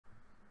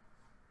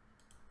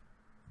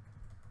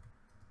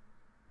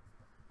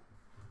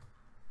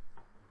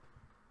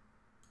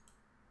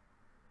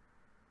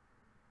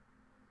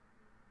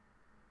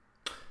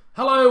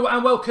Hello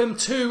and welcome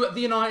to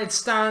the United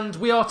Stand.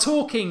 We are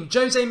talking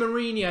Jose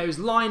Mourinho's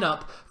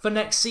lineup for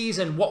next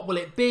season. What will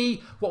it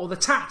be? What will the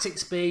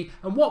tactics be?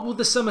 And what will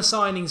the summer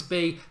signings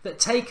be that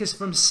take us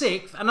from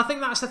 6th? And I think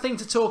that's the thing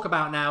to talk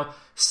about now.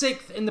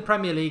 6th in the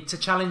Premier League to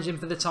challenge him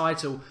for the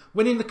title.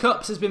 Winning the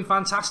Cups has been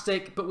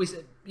fantastic, but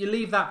you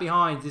leave that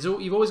behind.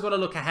 You've always got to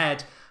look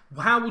ahead.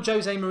 How will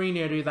Jose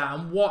Mourinho do that,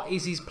 and what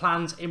is his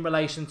plans in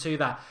relation to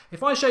that?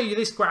 If I show you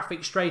this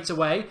graphic straight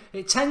away,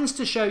 it tends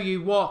to show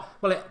you what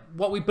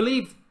we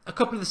believe a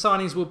couple of the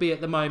signings will be at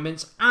the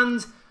moment,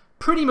 and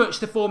pretty much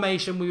the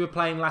formation we were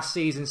playing last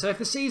season. So if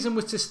the season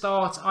was to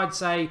start, I'd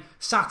say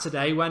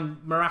Saturday, when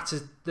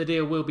the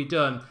deal will be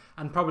done,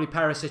 and probably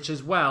Perisic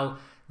as well,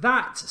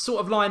 that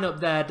sort of lineup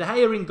there, De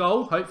Gea in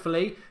goal,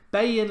 hopefully,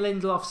 Bailly and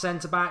Lindelof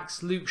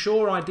centre-backs, Luke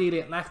Shaw ideally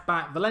at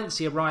left-back,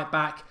 Valencia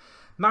right-back,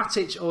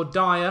 Matic or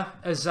Dyer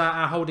as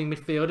our holding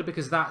midfielder,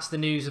 because that's the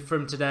news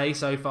from today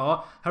so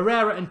far.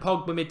 Herrera and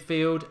Pogba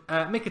midfield,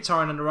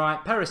 Mkhitaryan on the right,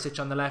 Perisic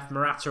on the left,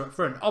 Morata up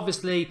front.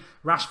 Obviously,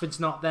 Rashford's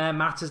not there,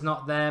 Mata's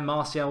not there,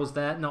 Martial's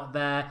not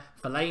there,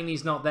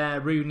 Fellaini's not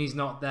there, Rooney's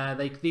not there.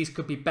 These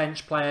could be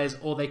bench players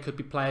or they could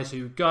be players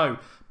who go.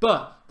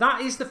 But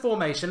that is the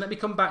formation. Let me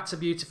come back to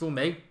beautiful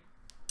me.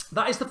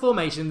 That is the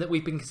formation that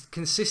we've been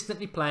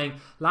consistently playing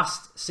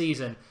last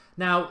season.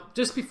 Now,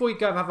 just before you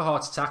go and have a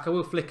heart attack, I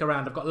will flick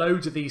around. I've got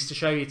loads of these to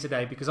show you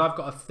today because I've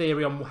got a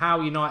theory on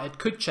how United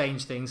could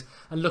change things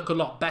and look a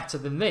lot better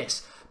than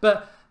this.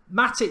 But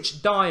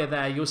Matic, Dyer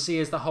there, you'll see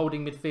as the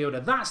holding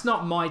midfielder. That's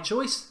not my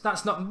choice.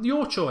 That's not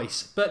your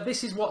choice. But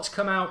this is what's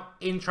come out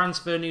in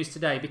transfer news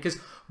today, because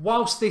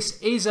whilst this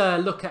is a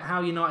look at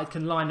how United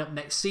can line up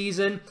next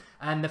season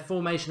and the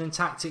formation and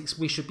tactics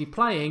we should be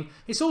playing,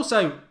 it's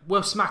also,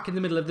 we're smack in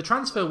the middle of the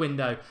transfer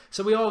window.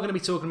 So we are going to be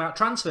talking about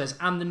transfers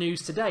and the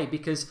news today,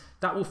 because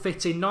that will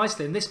fit in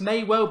nicely. And this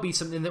may well be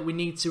something that we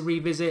need to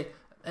revisit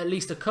at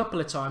least a couple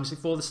of times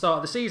before the start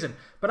of the season.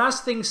 But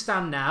as things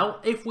stand now,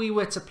 if we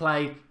were to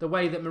play the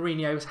way that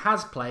Mourinho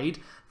has played,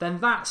 then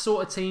that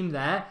sort of team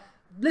there,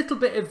 little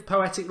bit of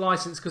poetic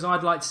license because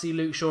I'd like to see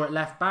Luke Shaw at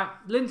left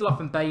back, Lindelof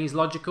and Bailly is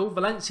logical,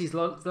 Valencia's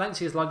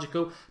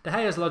logical, De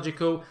Gea's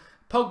logical,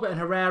 Pogba and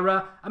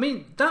Herrera. I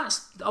mean,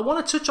 I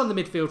want to touch on the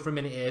midfield for a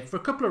minute here for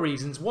a couple of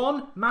reasons.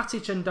 One,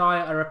 Matic and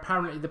Dyer are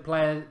apparently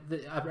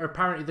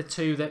the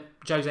two that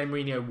Jose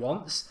Mourinho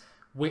wants,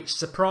 which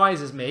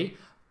surprises me.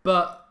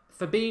 But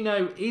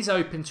Fabinho is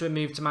open to a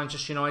move to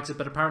Manchester United,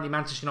 but apparently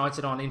Manchester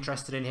United aren't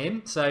interested in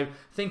him. So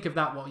think of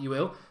that what you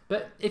will.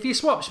 But if you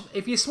swap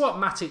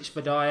Matic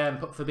for Dyer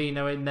and put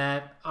Fabinho in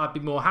there, I'd be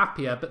more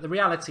happier. But the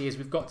reality is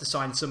we've got to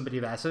sign somebody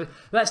there. So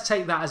let's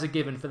take that as a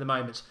given for the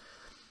moment.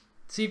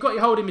 So you've got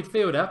your holding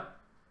midfielder,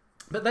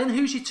 but then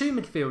who's your two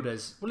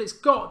midfielders? Well, it's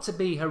got to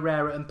be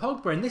Herrera and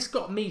Pogba, and this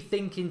got me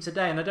thinking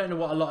today, and I don't know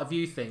what a lot of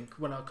you think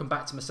when I come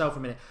back to myself in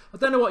a minute. I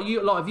don't know what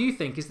a lot of you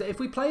think, is that if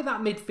we play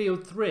that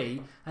midfield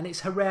three and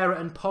it's Herrera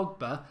and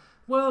Pogba,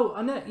 well,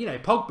 I know,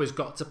 Pogba's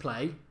got to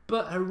play,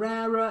 but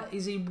Herrera,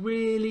 is he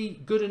really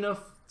good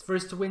enough for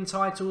us to win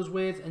titles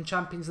with and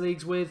Champions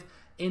Leagues with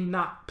in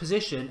that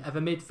position of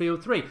a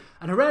midfield three?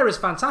 And Herrera's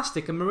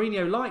fantastic and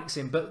Mourinho likes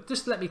him, but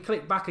just let me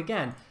click back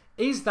again.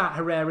 Is that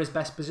Herrera's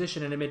best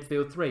position in a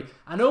midfield three?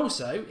 And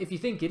also, if you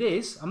think it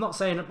is, I'm not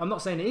saying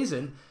it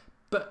isn't,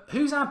 but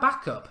who's our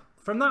backup?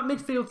 From that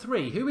midfield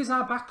three, who is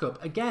our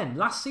backup? Again,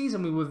 last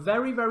season we were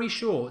very, very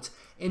short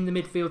in the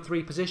midfield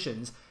three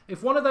positions.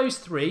 If one of those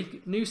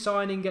three, new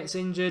signing, gets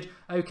injured,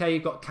 okay,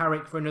 you've got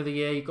Carrick for another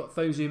year, you've got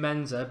Fosu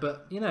Mensah,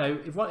 but,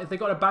 if they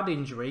got a bad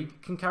injury,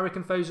 can Carrick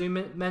and Fosu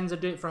Mensah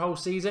do it for a whole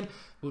season?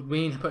 Would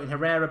mean putting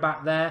Herrera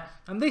back there.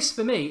 And this,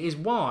 for me, is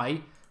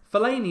why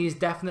Fellaini is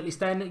definitely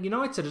staying at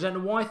United. I don't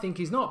know why I think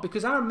he's not,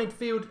 because our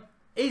midfield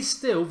is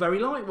still very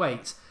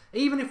lightweight.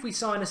 Even if we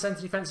sign a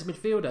centre defensive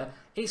midfielder,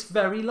 it's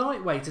very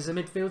lightweight as a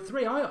midfield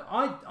three.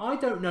 I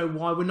don't know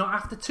why we're not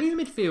after two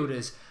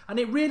midfielders. And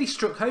it really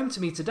struck home to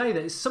me today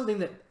that it's something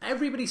that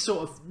everybody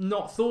sort of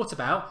not thought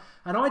about.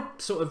 And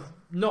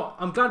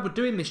I'm glad we're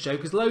doing this show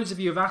because loads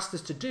of you have asked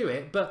us to do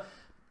it. But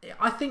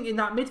I think in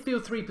that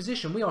midfield three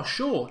position, we are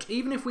short.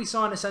 Even if we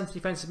sign a centre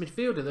defensive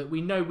midfielder that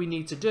we know we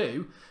need to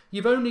do,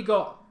 you've only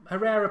got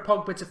Herrera,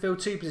 Pogba to fill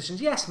two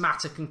positions. Yes,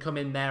 Mata can come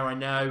in there, I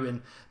know,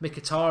 and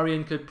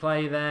Mkhitaryan could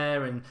play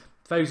there, and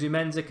Fosu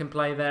Mensah can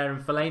play there,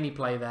 and Fellaini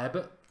play there.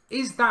 But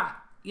is that,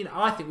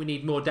 I think we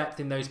need more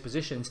depth in those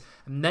positions,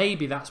 and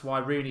maybe that's why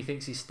Rooney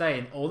thinks he's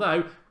staying.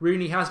 Although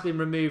Rooney has been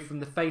removed from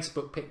the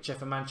Facebook picture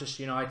for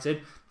Manchester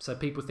United, so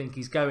people think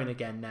he's going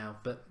again now.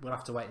 But we'll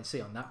have to wait and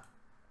see on that.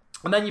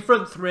 And then your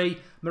front three,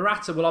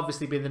 Morata will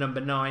obviously be the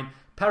number 9.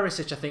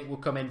 Perisic, I think, will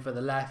come in for the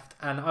left.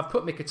 And I've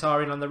put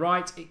Mkhitaryan on the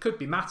right. It could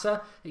be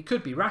Mata. It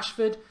could be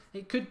Rashford.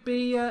 It could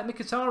be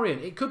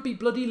Mkhitaryan. It could be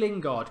bloody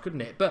Lingard,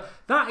 couldn't it? But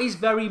that is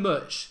very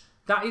much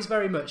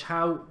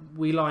how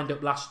we lined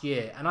up last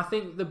year. And I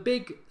think the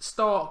big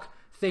stark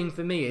thing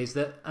for me is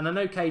that, and I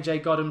know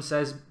KJ Godham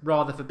says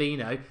rather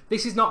Fabinho,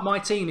 this is not my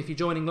team if you're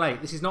joining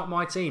late. This is not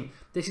my team.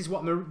 This is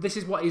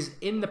what is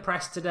in the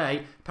press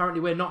today. Apparently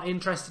we're not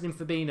interested in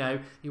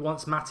Fabinho. He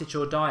wants Matic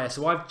or Dyer.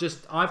 So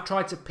I've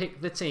tried to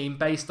pick the team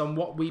based on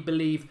what we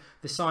believe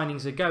the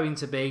signings are going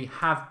to be,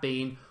 have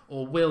been,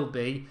 or will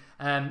be.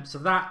 So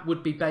that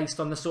would be based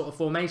on the sort of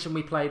formation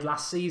we played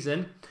last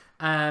season.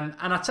 And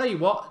I tell you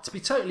what, to be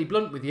totally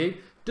blunt with you,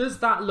 does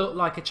that look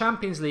like a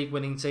Champions League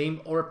winning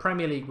team or a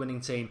Premier League winning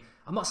team?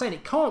 I'm not saying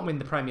it can't win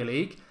the Premier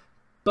League,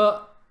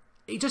 but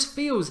it just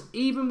feels,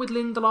 even with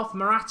Lindelof,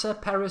 Morata,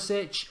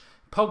 Perisic,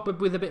 Pogba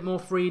with a bit more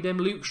freedom,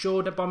 Luke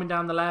Shaw bombing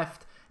down the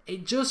left,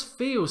 it just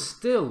feels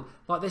still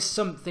like there's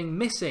something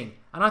missing.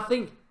 And I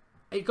think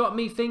it got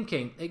me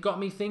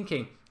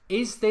thinking,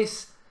 is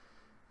this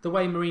the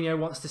way Mourinho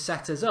wants to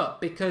set us up?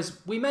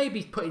 Because we may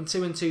be putting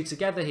 2 and 2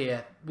 together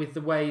here with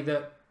the way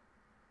that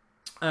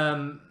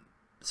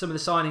some of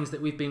the signings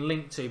that we've been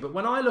linked to. But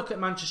when I look at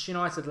Manchester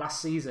United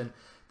last season,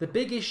 the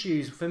big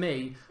issues for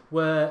me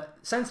were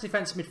centre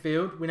defence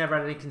midfield. We never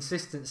had any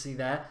consistency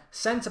there.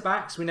 Centre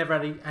backs, we never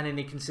had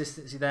any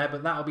consistency there,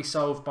 but that'll be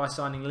solved by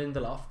signing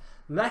Lindelof.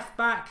 Left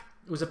back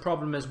was a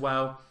problem as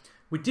well.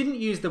 We didn't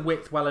use the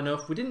width well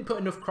enough. We didn't put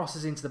enough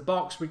crosses into the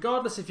box,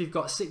 regardless if you've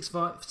got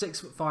 6'5"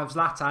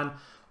 Zlatan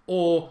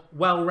or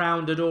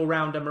well-rounded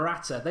all-rounder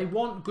Morata. They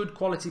want good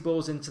quality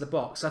balls into the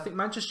box. I think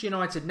Manchester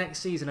United next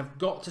season have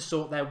got to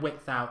sort their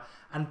width out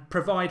and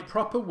provide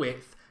proper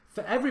width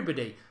for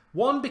everybody.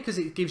 One, because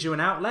it gives you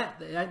an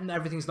outlet, and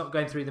everything's not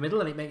going through the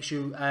middle, and it makes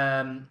you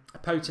a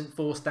potent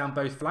force down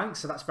both flanks,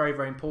 so that's very,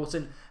 very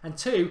important. And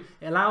two,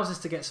 it allows us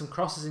to get some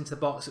crosses into the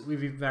box that we've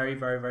been very,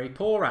 very, very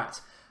poor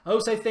at. I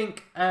also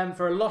think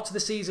for a lot of the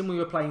season we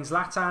were playing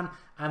Zlatan,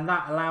 and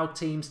that allowed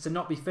teams to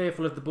not be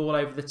fearful of the ball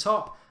over the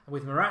top.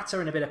 With Morata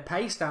and a bit of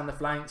pace down the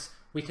flanks,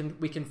 we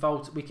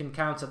can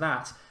counter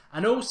that.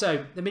 And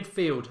also the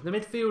midfield. The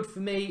midfield for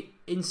me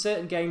in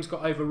certain games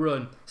got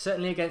overrun.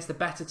 Certainly against the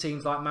better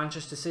teams like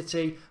Manchester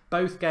City,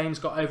 both games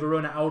got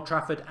overrun at Old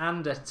Trafford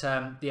and at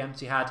the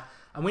Etihad.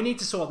 And we need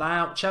to sort that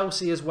out.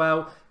 Chelsea as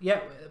well. Yeah,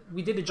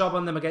 we did a job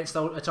on them at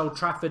Old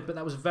Trafford, but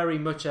that was very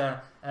much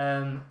a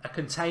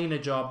container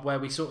job where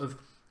we sort of.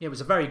 It was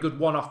a very good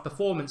one-off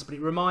performance, but it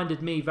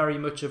reminded me very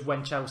much of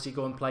when Chelsea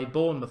go and play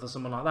Bournemouth or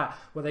someone like that,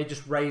 where they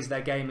just raise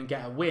their game and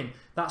get a win.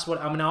 That's what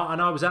I mean. And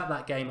I was at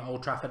that game at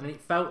Old Trafford, and it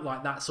felt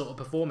like that sort of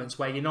performance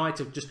where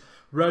United just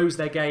rose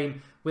their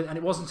game and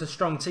it wasn't a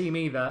strong team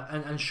either,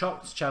 and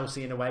shocked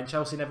Chelsea in a way. And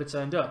Chelsea never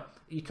turned up.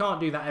 You can't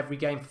do that every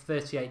game for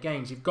 38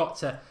 games. You've got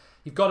to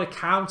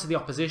counter the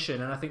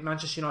opposition, and I think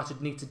Manchester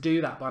United need to do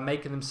that by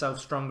making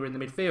themselves stronger in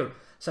the midfield.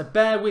 So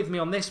bear with me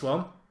on this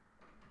one.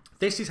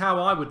 This is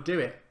how I would do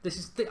it.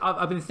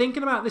 I've been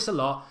thinking about this a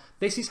lot.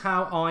 This is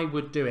how I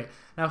would do it.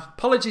 Now,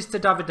 apologies to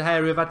David De Gea,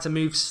 who have had to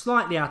move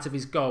slightly out of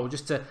his goal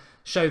just to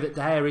show that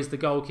De Gea is the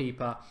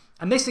goalkeeper.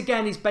 And this,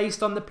 again, is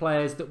based on the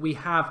players that we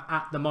have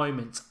at the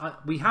moment.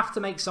 We have to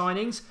make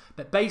signings,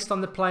 but based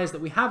on the players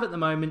that we have at the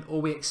moment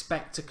or we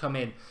expect to come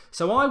in.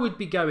 So I would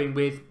be going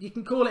with, you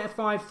can call it a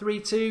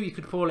 5-3-2, you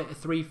could call it a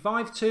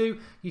 3-5-2,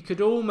 you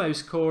could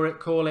almost call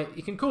it,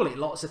 you can call it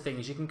lots of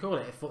things. You can call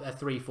it a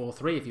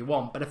 3-4-3 if you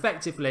want, but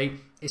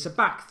effectively it's a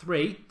back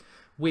three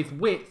with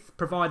width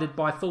provided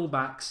by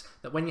fullbacks,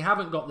 that when you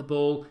haven't got the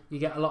ball, you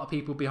get a lot of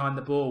people behind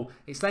the ball.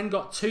 It's then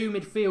got two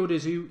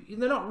midfielders who,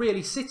 they're not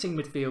really sitting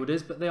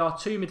midfielders, but they are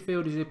two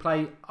midfielders who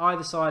play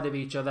either side of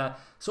each other,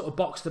 sort of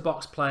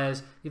box-to-box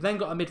players. You've then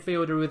got a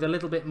midfielder with a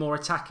little bit more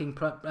attacking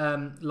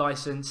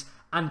licence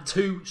and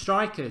two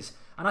strikers.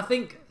 And I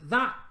think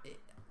that,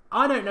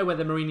 I don't know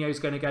whether Mourinho's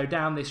going to go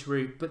down this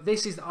route, but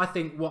this is, I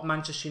think, what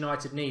Manchester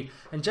United need.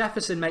 And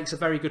Jefferson makes a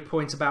very good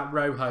point about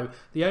Rojo.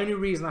 The only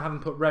reason I haven't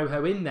put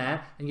Rojo in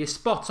there, and you're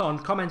spot on,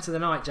 comment of the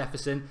night,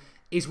 Jefferson,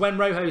 is when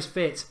Rojo's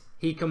fit,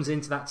 he comes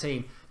into that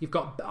team. You've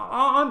got,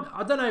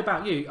 I don't know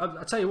about you,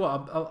 I'll tell you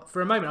what,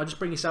 for a moment, I'll just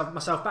bring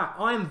myself back.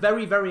 I am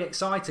very, very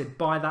excited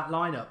by that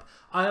lineup.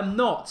 I am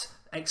not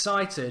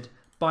excited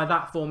by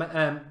that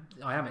formation.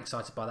 I am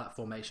excited by that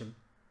formation.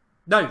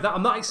 No,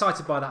 I'm not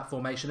excited by that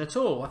formation at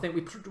all. I think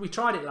we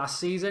tried it last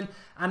season,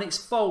 and its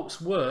faults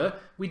were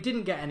we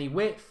didn't get any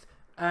width,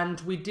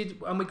 and we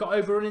got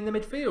overrun in the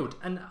midfield.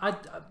 And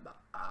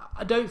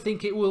I don't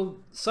think it will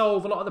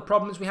solve a lot of the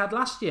problems we had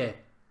last year.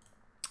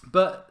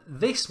 But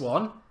this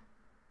one,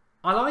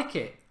 I like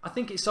it. I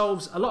think it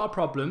solves a lot of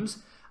problems,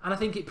 and I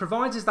think it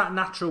provides us that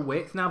natural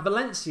width. Now,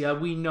 Valencia,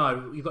 we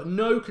know you've got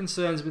no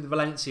concerns with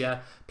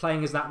Valencia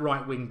playing as that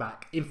right wing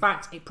back. In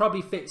fact, it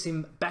probably fits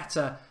him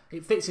better.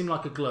 It fits him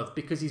like a glove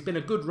because he's been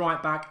a good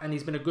right back and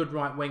he's been a good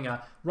right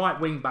winger. Right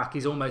wing back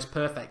is almost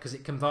perfect because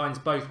it combines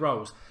both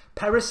roles.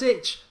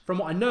 Perisic, from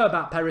what I know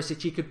about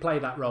Perisic, he could play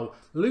that role.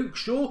 Luke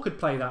Shaw could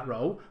play that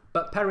role,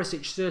 but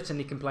Perisic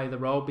certainly can play the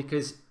role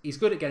because he's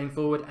good at getting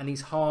forward and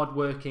he's hard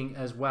working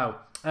as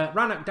well.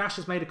 Rannoch Dash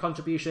has made a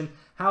contribution.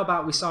 How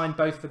about we sign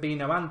both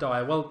Fabinho and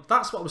Dyer? Well,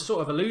 that's what I was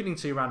sort of alluding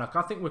to, Rannoch.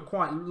 I think we're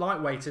quite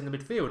lightweight in the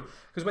midfield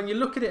because when you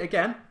look at it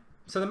again,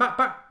 so the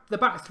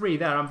back three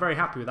there, I'm very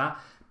happy with that.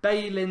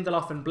 Bailly,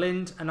 Lindelof and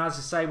Blind, and as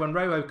I say, when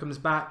Rojo comes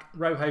back,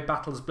 Rojo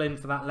battles Blind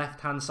for that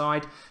left-hand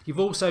side. You've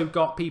also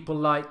got people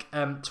like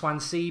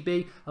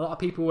Twansibi. A lot of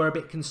people were a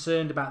bit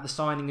concerned about the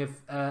signing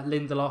of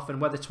Lindelof and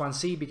whether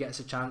Twansibi gets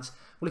a chance.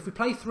 Well, if we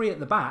play 3 at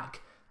the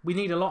back, we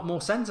need a lot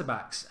more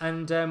centre-backs,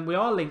 and we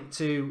are linked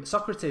to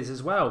Socrates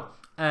as well.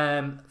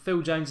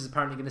 Phil Jones is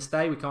apparently going to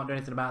stay. We can't do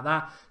anything about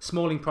that.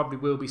 Smalling probably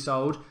will be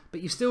sold,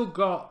 but you've still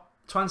got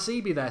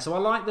Twansibi there. So I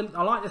like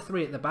the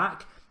 3 at the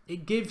back.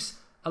 It gives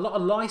a lot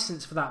of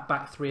licence for that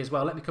back 3 as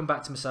well. Let me come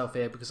back to myself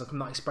here because I'm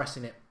not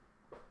expressing it.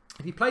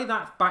 If you play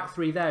that back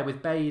 3 there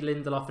with Bailly,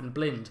 Lindelof and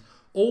Blind,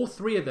 all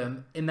 3 of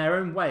them in their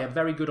own way are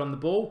very good on the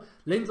ball.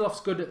 Lindelof's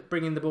good at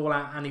bringing the ball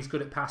out and he's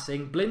good at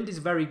passing. Blind is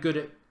very good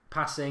at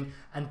passing,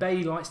 and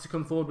Bailly likes to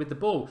come forward with the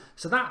ball.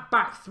 So that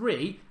back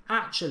 3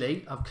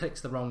 actually, I've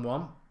clicked the wrong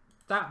one.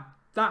 That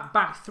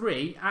back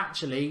 3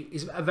 actually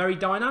is a very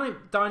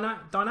dynamic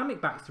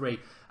back 3.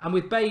 And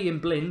with Bailly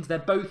and Blind, they're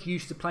both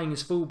used to playing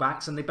as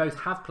fullbacks, and they both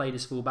have played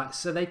as fullbacks,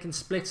 so they can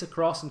split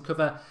across and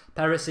cover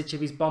Perisic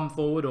if he's bombed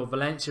forward, or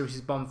Valencia if he's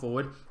bombed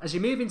forward. As you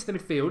move into the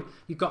midfield,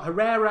 you've got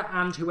Herrera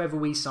and whoever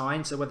we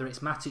sign, so whether it's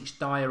Matic,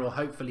 Dyer, or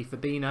hopefully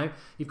Fabinho.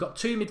 You've got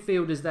 2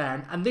 midfielders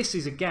there, and this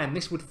is, again,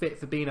 this would fit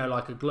Fabinho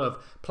like a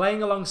glove.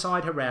 Playing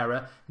alongside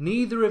Herrera,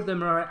 neither of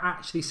them are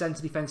actually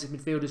centre defensive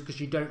midfielders because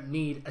you don't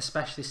need a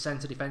specialist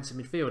centre defensive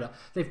midfielder.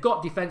 They've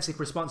got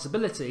defensive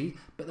responsibility,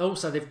 but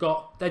also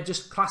they're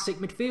just classic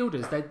midfielders.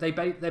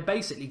 They're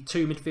basically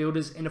 2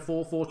 midfielders in a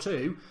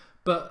 4-4-2,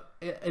 but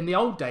in the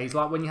old days,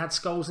 like when you had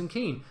Scholes and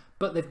Keane.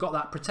 But they've got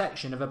that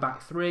protection of a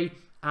back 3,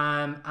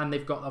 and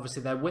they've got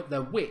obviously their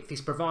width is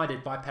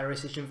provided by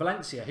Perisic and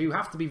Valencia, who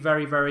have to be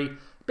very, very,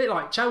 a bit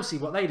like Chelsea,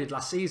 what they did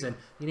last season.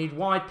 You need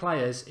wide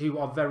players who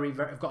are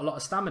have got a lot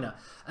of stamina.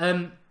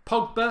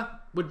 Pogba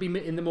would be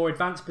in the more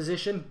advanced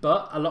position,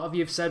 but a lot of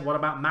you have said, what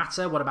about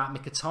Mata? What about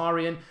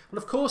Mkhitaryan? Well,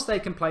 of course they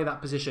can play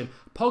that position.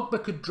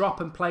 Pogba could drop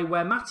and play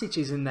where Matic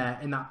is in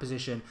that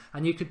position,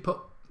 and you could put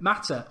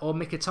Mata or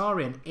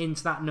Mkhitaryan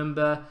into that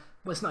number.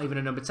 Well, it's not even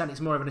a number 10,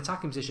 it's more of an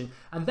attacking position.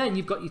 And then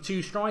you've got your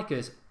 2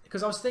 strikers.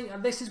 Because I was thinking,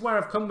 and this is where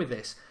I've come with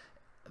this.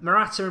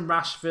 Morata and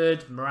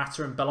Rashford,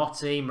 Morata and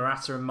Belotti,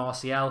 Morata and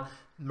Martial,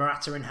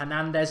 Morata and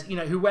Hernandez, you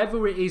know,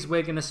 whoever it is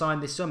we're going to sign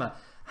this summer.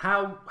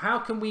 How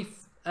can we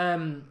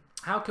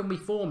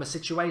form a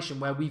situation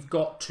where we've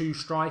got 2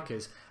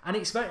 strikers? And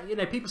it's very, you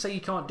know, people say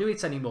you can't do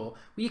it anymore.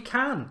 Well, you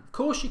can. Of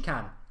course you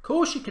can. Of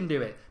course you can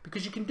do it,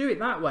 because you can do it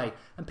that way.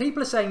 And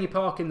people are saying you're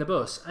parking the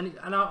bus, and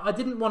I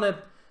didn't want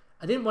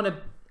to.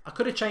 I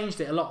could have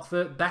changed it a lot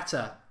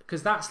better,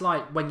 because that's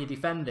like when you're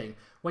defending.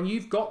 When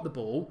you've got the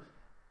ball,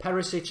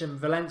 Perisic and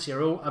Valencia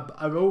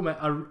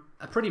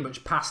are pretty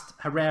much past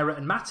Herrera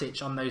and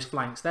Matic on those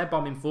flanks. They're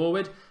bombing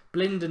forward.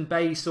 Blind and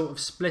Bailly sort of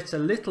split a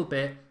little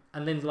bit,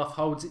 and Lindelof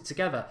holds it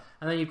together.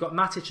 And then you've got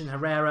Matic and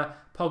Herrera,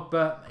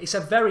 Pogba. It's a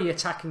very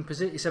attacking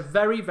position. It's a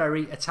very,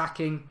 very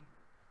attacking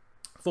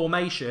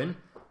formation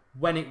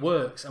when it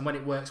works, and when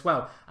it works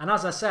well. And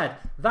as I said,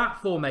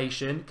 that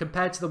formation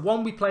compared to the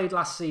one we played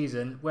last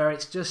season, where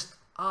it's just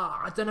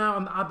I don't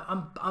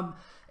know,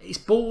 it's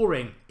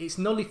boring, it's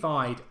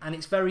nullified, and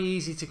it's very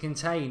easy to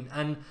contain.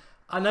 And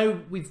I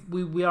know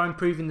we are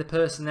improving the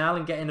personnel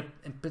and getting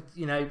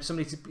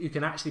somebody who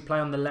can actually play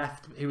on the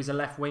left, who is a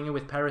left winger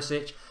with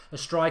Perisic, a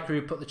striker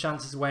who put the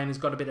chances away and has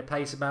got a bit of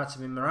pace about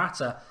him in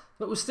Morata.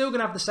 But we're still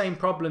going to have the same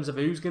problems of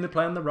who's going to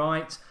play on the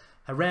right.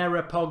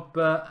 Herrera,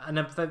 Pogba, and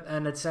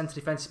a centre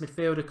defensive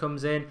midfielder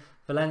comes in.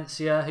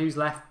 Valencia, who's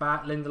left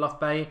back, Lindelof,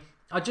 Bailly.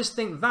 I just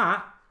think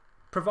that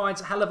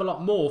provides a hell of a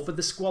lot more for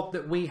the squad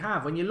that we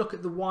have. When you look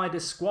at the wider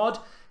squad,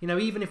 you know,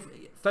 even if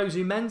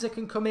Fosu Mensah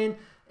can come in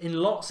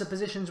lots of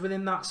positions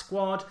within that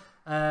squad.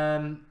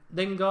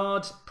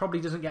 Lingard probably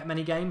doesn't get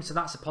many games, so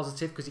that's a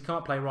positive because he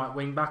can't play right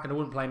wing back, and I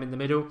wouldn't play him in the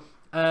middle.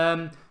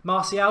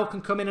 Martial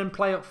can come in and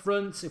play up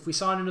front if we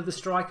sign another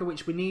striker,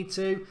 which we need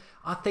to.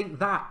 I think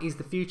that is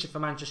the future for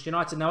Manchester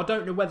United. Now, I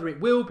don't know whether it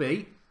will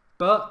be,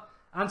 but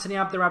Anthony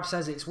Abderab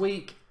says it's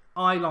weak.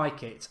 I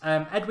like it.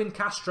 Edwin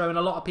Castro and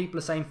a lot of people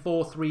are saying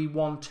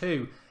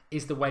 4-3-1-2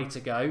 is the way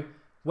to go.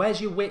 Where's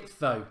your width,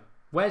 though?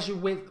 Where's your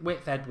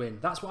width, Edwin?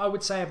 That's what I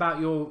would say about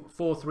your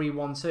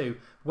 4-3-1-2.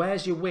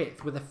 Where's your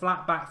width with a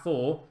flat back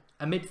 4,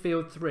 a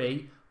midfield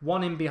 3,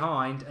 1 in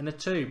behind, and a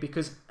 2?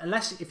 Because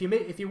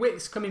if your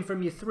width's coming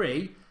from your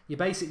 3, you're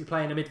basically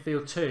playing a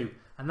midfield 2,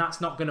 and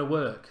that's not going to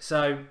work.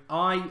 So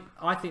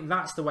I think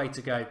that's the way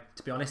to go,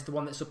 to be honest, the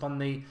one that's up on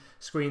the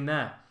screen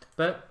there.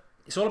 But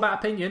it's all about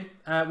opinion.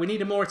 We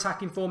need a more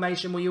attacking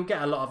formation. Well, you'll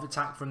get a lot of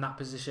attack from that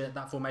position,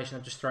 that formation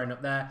I've just thrown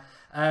up there.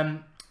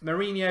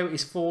 Mourinho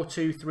is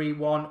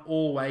 4-2-3-1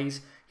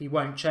 always. He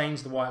won't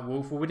change the White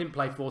Wolf. Well, we didn't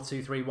play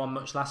 4-2-3-1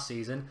 much last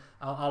season.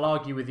 I'll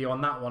argue with you on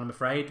that one, I'm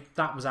afraid.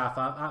 That was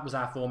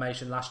our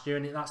formation last year,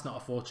 and that's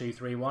not a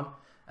 4-2-3-1.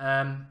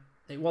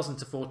 It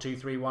wasn't a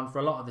 4-2-3-1 for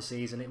a lot of the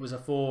season. It was a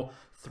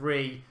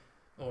 4-3,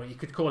 or you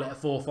could call it a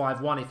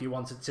 4-5-1 if you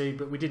wanted to,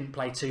 but we didn't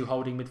play 2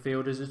 holding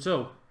midfielders at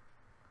all.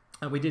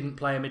 And we didn't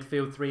play a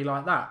midfield 3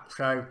 like that.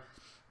 So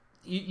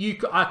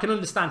I can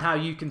understand how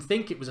you can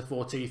think it was a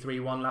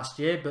 4-2-3-1 last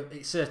year, but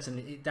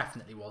it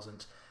definitely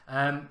wasn't.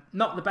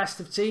 Not the best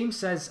of teams,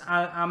 says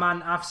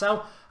Aman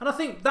Afsel, and I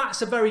think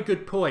that's a very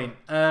good point.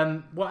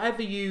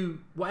 Whatever you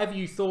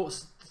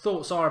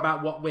thoughts are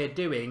about what we're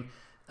doing,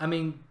 I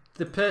mean,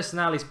 the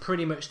personnel is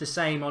pretty much the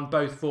same on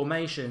both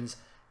formations.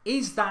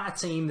 Is that a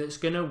team that's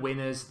going to win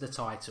us the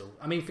title?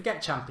 I mean,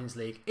 forget Champions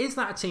League. Is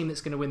that a team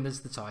that's going to win us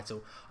the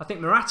title? I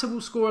think Morata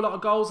will score a lot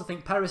of goals. I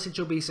think Perisic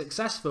will be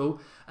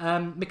successful.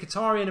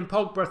 Mkhitaryan and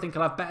Pogba, I think,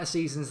 will have better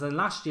seasons than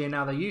last year.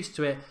 Now they're used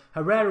to it.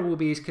 Herrera will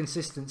be his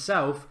consistent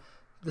self.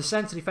 The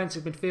centre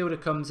defensive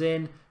midfielder comes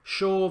in.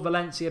 Shaw,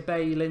 Valencia,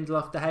 Bailly,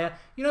 Lindelof, De Gea.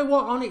 You know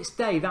what? On its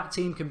day, that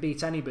team can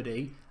beat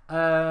anybody.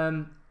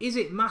 Is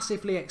it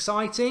massively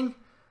exciting?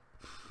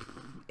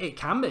 It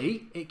can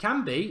be. It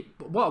can be.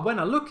 But when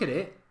I look at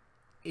it,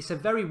 it's a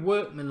very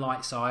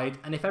workmanlike side,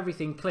 and if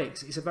everything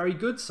clicks, it's a very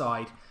good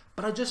side.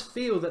 But I just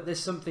feel that there's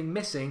something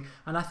missing,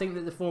 and I think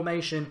that the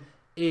formation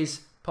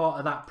is part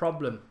of that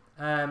problem.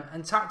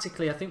 And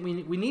tactically, I think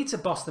we need to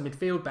boss the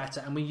midfield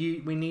better, and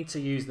we need to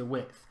use the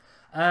width.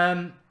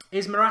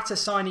 Is Morata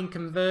signing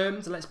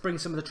confirmed? Let's bring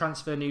some of the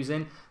transfer news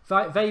in.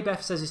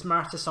 Vebef says, is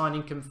Morata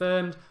signing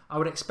confirmed? I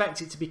would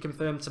expect it to be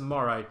confirmed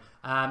tomorrow.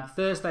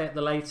 Thursday at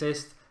the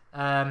latest.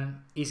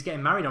 He's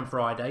getting married on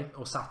Friday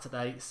or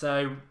Saturday,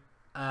 so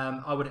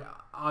I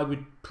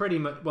would pretty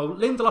much, well,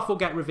 Lindelof will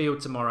get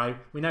revealed tomorrow.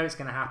 We know it's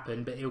going to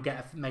happen, but he'll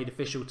get made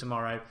official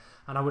tomorrow,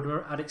 and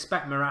I'd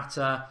expect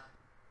Morata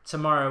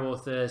tomorrow or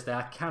Thursday.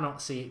 I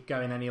cannot see it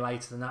going any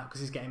later than that because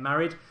he's getting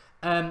married.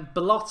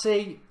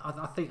 Belotti,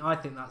 I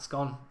think that's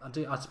gone. To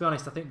be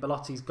honest, I think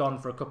Belotti's gone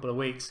for a couple of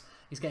weeks.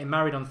 He's getting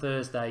married on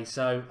Thursday,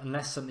 so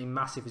unless something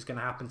massive is going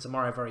to happen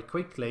tomorrow very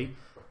quickly,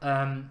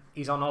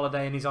 he's on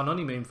holiday and he's on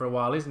honeymoon for a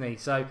while, isn't he?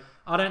 So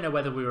I don't know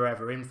whether we were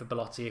ever in for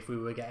Belotti if we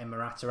were getting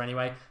Morata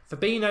anyway.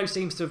 Fabinho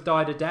seems to have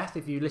died a death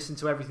if you listen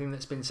to everything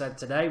that's been said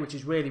today, which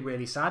is really,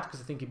 really sad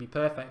because I think he'd be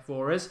perfect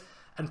for us.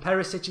 And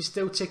Perisic is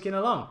still ticking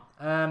along.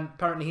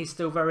 Apparently he's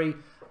still very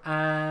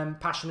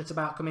passionate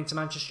about coming to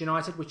Manchester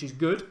United, which is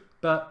good,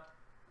 but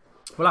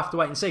we'll have to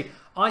wait and see.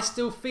 I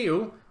still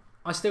feel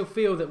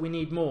that we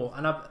need more,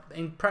 and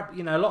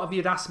a lot of you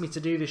had asked me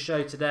to do this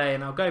show today,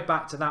 and I'll go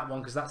back to that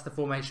one because that's the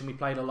formation we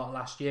played a lot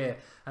last year.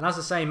 And as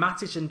I say,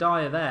 Matic and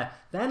Dyer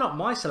they're not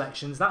my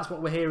selections. That's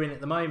what we're hearing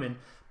at the moment.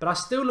 But I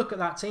still look at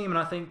that team and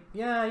I think,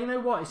 yeah, you know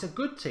what? It's a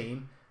good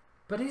team,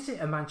 but is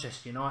it a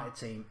Manchester United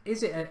team?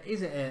 Has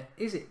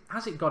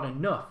it got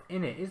enough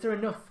in it? Is there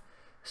enough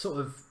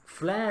sort of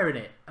flair in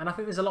it? And I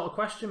think there's a lot of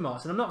question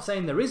marks. And I'm not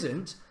saying there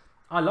isn't.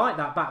 I like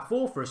that back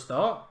four for a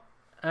start.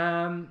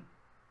 The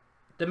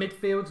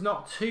midfield's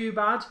not too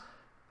bad.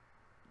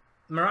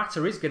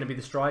 Morata is going to be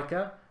the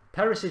striker.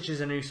 Perisic is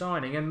a new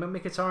signing, and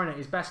Mkhitaryan at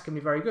his best can be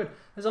very good.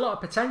 There's a lot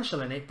of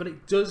potential in it, but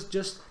it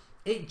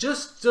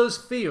just does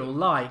feel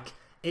like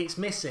it's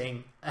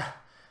missing.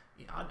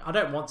 I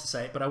don't want to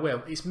say it, but I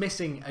will. It's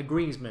missing a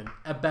Griezmann,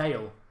 a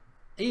Bale,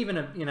 even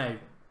an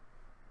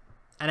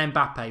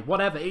Mbappe,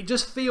 whatever. It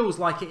just feels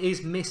like it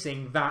is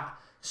missing that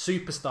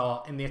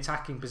superstar in the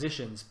attacking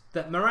positions.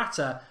 That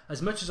Morata,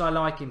 as much as I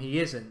like him, he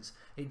isn't.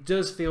 It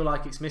does feel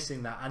like it's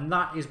missing that, and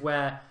that is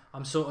where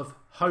I'm sort of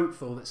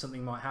hopeful that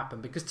something might happen,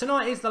 because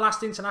tonight is the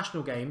last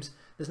international games.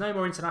 There's no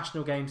more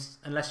international games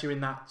unless you're in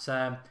that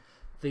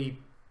the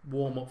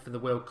warm-up for the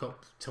World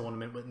Cup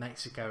tournament with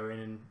Mexico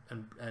and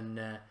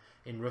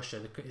in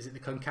Russia. Is it the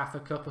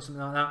CONCACAF Cup or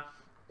something like that?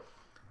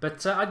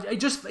 But it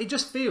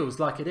just feels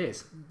like it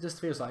is. It just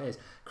feels like it is.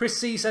 Chris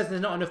C says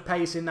there's not enough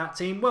pace in that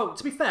team. Well,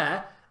 to be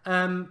fair,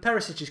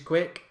 Perisic is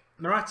quick.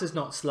 Morata's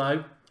not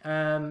slow,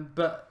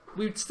 but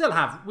we've still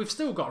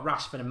got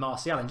Rashford and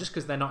Martial, and just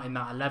because they're not in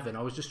that 11,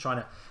 I was just trying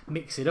to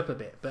mix it up a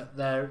bit. But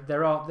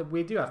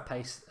we do have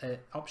pace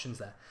options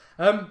there.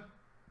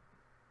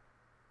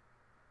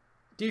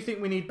 Do you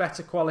think we need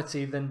better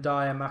quality than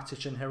Dyer,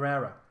 Matic, and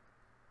Herrera?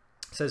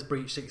 Says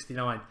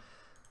Breach69.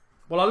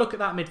 Well, I look at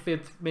that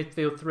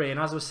midfield three, and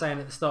as I was saying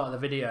at the start of the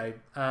video,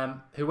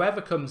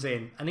 whoever comes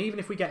in, and even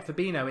if we get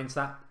Fabinho into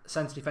that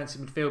centre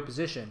defensive midfield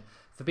position,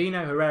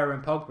 Fabinho, Herrera,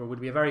 and Pogba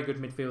would be a very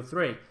good midfield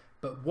three.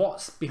 But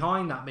what's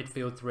behind that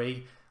midfield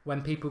three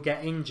when people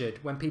get injured,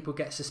 when people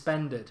get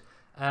suspended?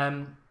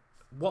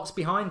 What's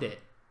behind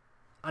it?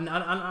 And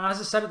as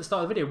I said at the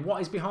start of the video,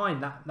 what is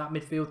behind that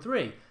midfield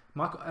three?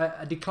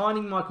 A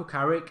declining Michael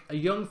Carrick, a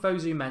young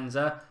Fosu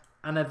Mensah,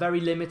 and a very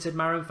limited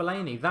Marouane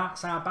Fellaini.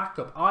 That's our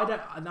backup.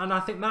 And I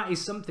think that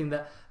is something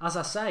that, as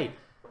I say,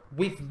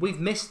 we've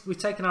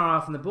taken our eye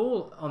off on the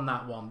ball on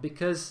that one,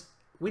 because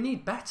we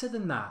need better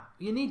than that.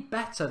 You need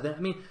better than, I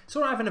mean, it's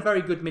all right having a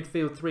very good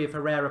midfield three of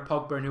Herrera,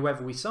 Pogba, and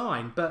whoever we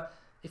sign, but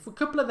if a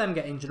couple of them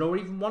get injured, or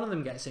even one of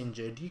them gets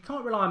injured, you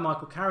can't rely on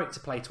Michael Carrick to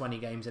play 20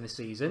 games in a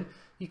season.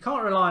 You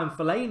can't rely on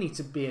Fellaini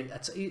to be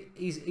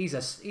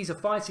he's a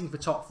fighting for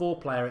top four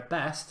player at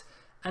best,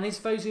 and is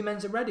Fosu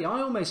Mensah ready?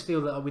 I almost feel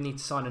that we need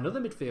to sign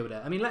another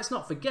midfielder. I mean, let's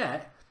not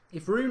forget,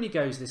 if Rooney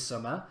goes this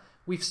summer,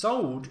 we've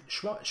sold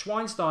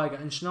Schweinsteiger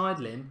and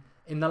Schneidlin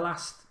in the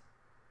last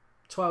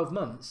 12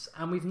 months,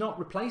 and we've not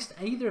replaced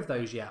either of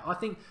those yet. I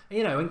think,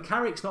 you know, and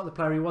Carrick's not the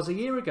player he was a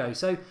year ago.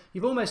 So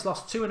you've almost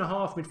lost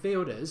 2.5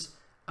 midfielders,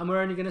 and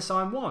we're only going to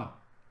sign one.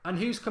 And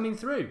who's coming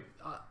through?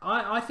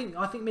 I think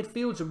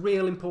midfield's a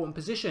real important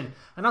position.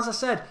 And as I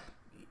said,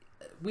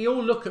 we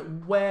all look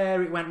at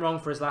where it went wrong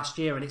for us last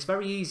year, and it's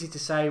very easy to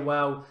say,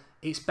 well,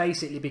 it's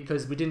basically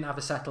because we didn't have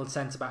a settled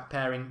centre-back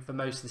pairing for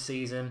most of the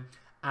season,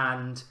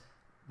 and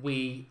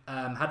we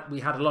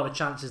had a lot of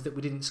chances that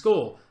we didn't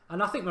score.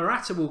 And I think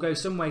Morata will go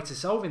some way to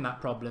solving that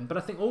problem. But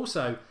I think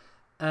also,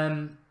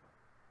 in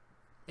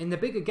the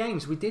bigger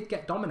games, we did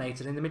get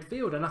dominated in the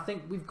midfield, and I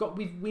think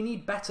we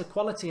need better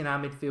quality in our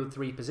midfield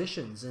 3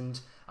 positions. And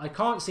I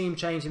can't see him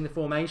changing the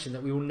formation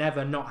that we will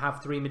never not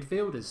have 3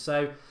 midfielders.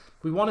 So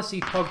we want to see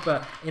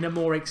Pogba in a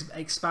more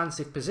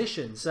expansive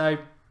position. So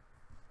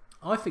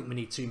I think we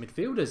need 2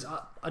 midfielders.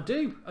 I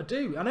do.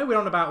 I know we're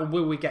on about, well,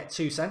 will we get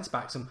 2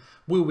 centre-backs and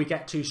will we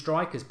get 2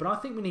 strikers? But I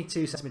think we need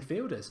 2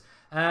 midfielders.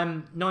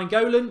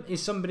 Nainggolan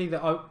is somebody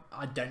that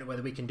I don't know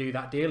whether we can do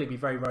that deal. He'd be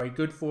very, very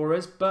good for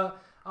us. But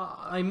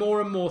I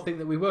more and more think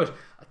that we would.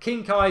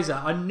 King Kaiser,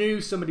 I knew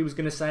somebody was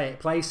going to say it.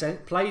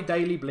 Play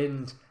Daley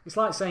Blind. It's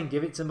like saying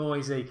give it to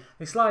Moisey.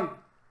 It's like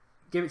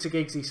give it to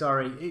Giggsy,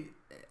 sorry.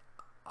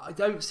 I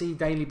don't see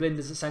Daley Blind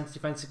as a centre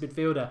defensive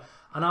midfielder.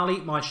 And I'll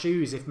eat my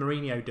shoes if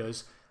Mourinho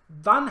does.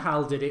 Van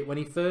Gaal did it when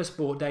he first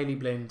bought Daley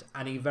Blind,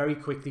 and he very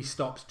quickly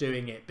stopped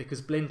doing it because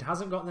Blind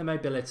hasn't got the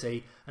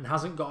mobility and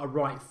hasn't got a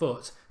right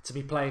foot to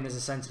be playing as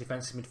a centre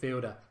defensive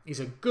midfielder. He's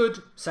a good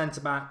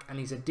centre back and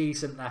he's a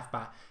decent left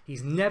back.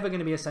 He's never going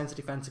to be a centre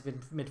defensive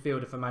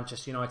midfielder for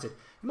Manchester United.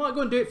 He might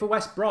go and do it for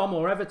West Brom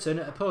or Everton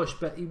at a push,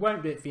 but he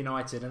won't do it for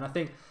United. And I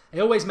think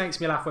it always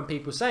makes me laugh when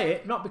people say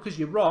it, not because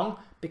you're wrong,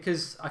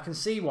 because I can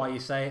see why you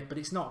say it, but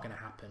it's not going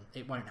to happen.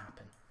 It won't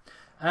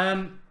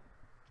happen.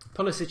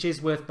 Pulisic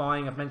is worth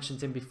buying. I've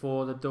mentioned him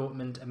before, the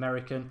Dortmund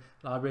American.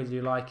 I really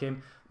do like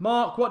him.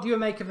 Mark, what do you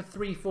make of a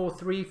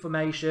 3-4-3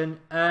 formation?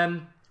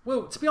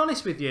 Well, to be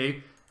honest with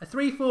you, a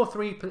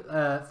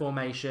 3-4-3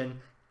 formation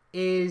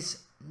is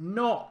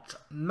not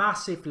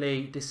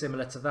massively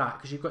dissimilar to that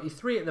because you've got your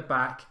 3 at the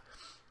back.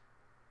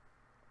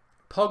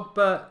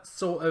 Pogba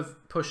sort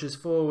of pushes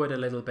forward a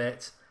little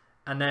bit,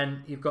 and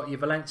then you've got your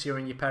Valencia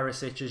and your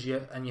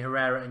Perisic and your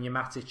Herrera and your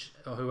Matic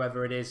or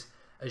whoever it is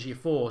as your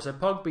 4. So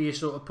Pogba, you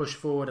sort of push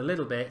forward a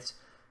little bit,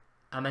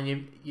 and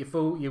then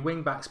your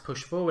wing backs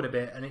push forward a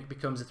bit, and it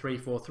becomes a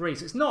 3-4-3.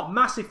 So it's not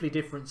massively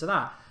different to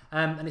that,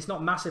 and it's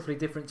not massively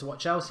different to what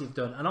Chelsea have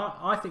done. And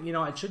I think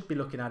United should be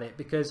looking at it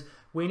because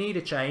we need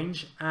a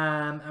change,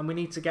 and we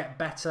need to get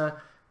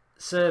better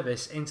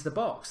service into the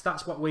box.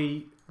 That's what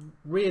we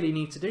really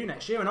need to do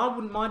next year. And I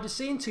wouldn't mind just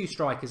seeing 2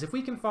 strikers. If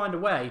we can find a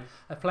way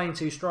of playing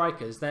 2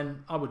 strikers,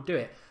 then I would do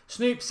it.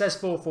 Snoop says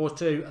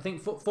 4-4-2. I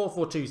think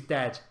 4-4-2 is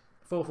dead.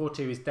 4-4-2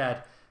 is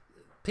dead.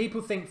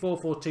 People think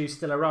 4-4-2 is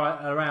still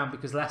around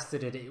because Leicester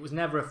did it. It was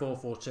never a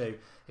 4-4-2.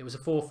 It was a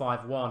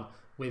 4-5-1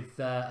 with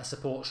a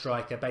support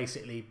striker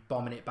basically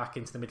bombing it back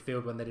into the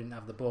midfield when they didn't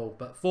have the ball.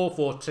 But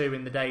 4-4-2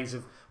 in the days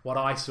of what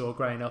I saw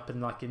growing up in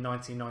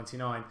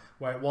 1999,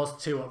 where it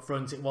was 2 up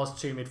front, it was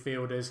 2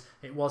 midfielders,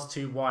 it was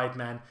 2 wide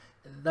men.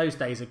 Those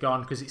days are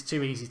gone because it's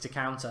too easy to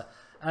counter.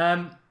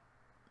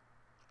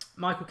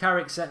 Michael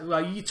Carrick said,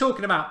 well, you're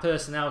talking about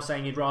personnel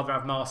saying you'd rather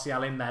have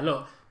Martial in there.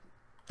 Look,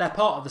 they're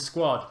part of the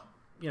squad.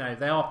 You know,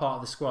 they are part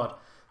of the squad.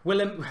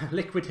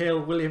 Liquid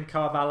Hill, William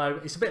Carvalho.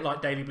 It's a bit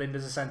like Daley Blind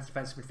as a centre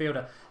defensive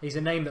midfielder. He's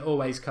a name that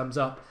always comes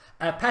up.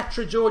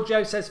 Petra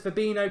Giorgio says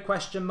Fabinho,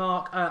 question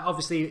mark.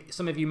 Obviously,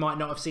 some of you might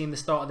not have seen the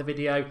start of the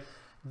video.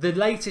 The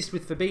latest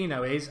with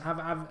Fabinho is,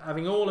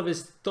 having all of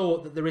us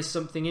thought that there is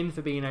something in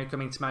Fabinho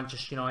coming to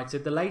Manchester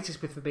United, the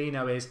latest with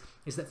Fabinho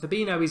is that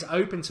Fabinho is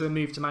open to a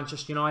move to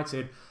Manchester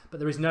United, but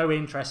there is no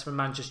interest from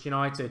Manchester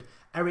United.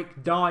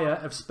 Eric Dyer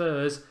of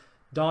Spurs,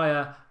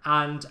 Dyer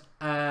and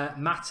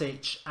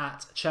Matic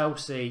at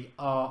Chelsea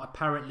are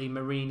apparently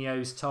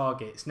Mourinho's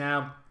targets.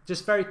 Now,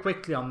 just very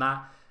quickly on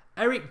that,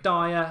 Eric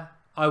Dyer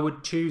I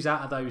would choose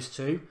out of those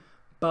 2,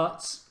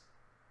 but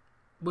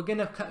we're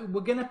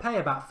gonna pay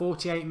about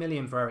 48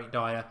 million for Eric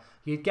Dyer.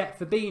 You'd get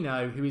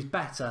Fabinho, who is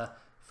better,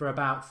 for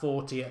about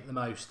 40 at the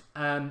most.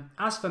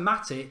 As for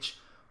Matic,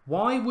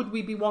 why would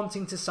we be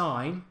wanting to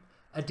sign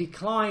a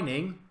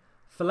declining,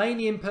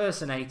 Fellaini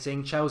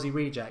impersonating Chelsea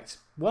reject?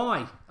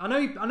 Why? I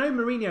know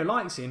Mourinho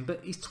likes him,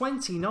 but he's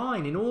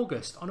 29 in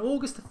August. On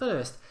August the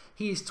 1st,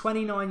 he is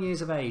 29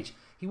 years of age.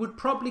 He would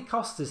probably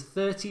cost us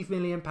 £30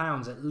 million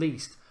at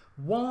least.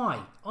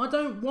 Why? I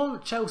don't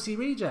want Chelsea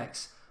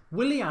rejects.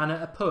 Willian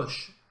at a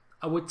push,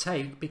 I would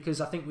take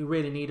because I think we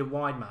really need a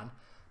wide man.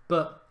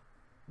 But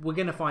we're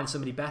going to find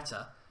somebody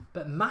better.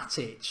 But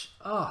Matic,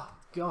 oh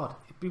God,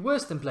 it'd be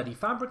worse than bloody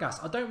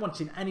Fabregas. I don't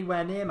want him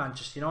anywhere near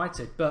Manchester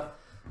United, but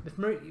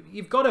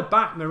you've got to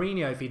back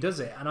Mourinho if he does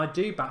it, and I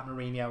do back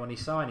Mourinho on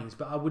his signings,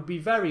 but I would be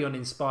very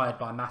uninspired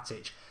by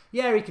Matic.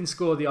 Yeah, he can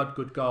score the odd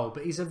good goal,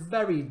 but he's a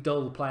very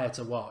dull player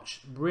to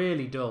watch,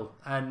 really dull.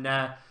 And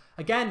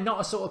again,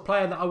 not a sort of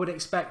player that I would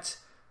expect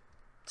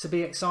to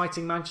be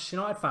exciting Manchester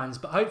United fans,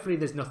 but hopefully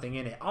there's nothing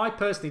in it. I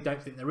personally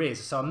don't think there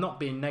is, so I'm not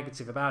being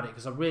negative about it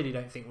because I really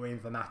don't think we're in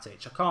for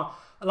Matic.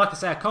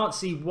 I can't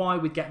see why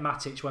we'd get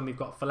Matic when we've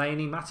got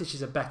Fellaini. Matic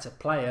is a better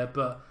player,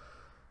 but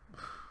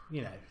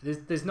you know,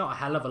 there's not a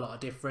hell of a lot of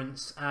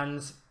difference.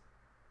 And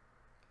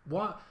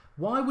why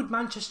would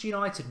Manchester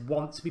United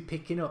want to be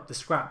picking up the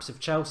scraps of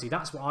Chelsea?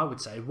 That's what I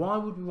would say. Why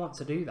would we want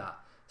to do that?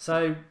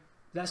 So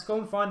let's go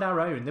and find our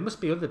own. There must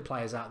be other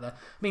players out there.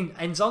 I mean,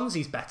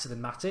 Enzonzi's better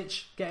than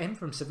Matic. Get him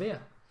from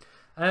Sevilla.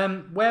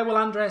 Where will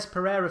Andreas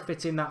Pereira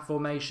fit in that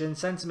formation?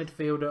 Centre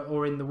midfielder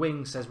or in the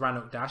wing, says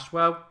Ranuk Dash.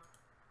 Well,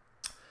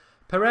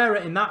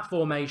 Pereira in that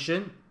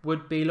formation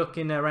would be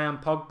looking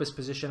around Pogba's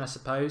position, I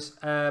suppose.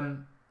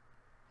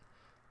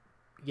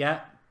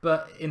 Yeah,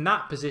 but in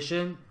that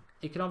position,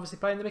 he can obviously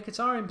play in the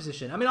Mkhitaryan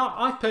position. I mean,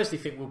 I personally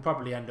think we'll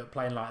probably end up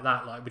playing like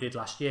that, like we did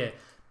last year.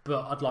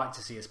 But I'd like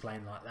to see us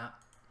playing like that.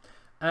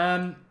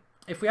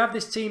 If we have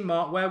this team,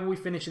 Mark, where will we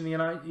finish in the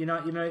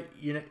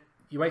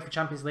UEFA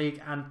Champions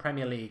League and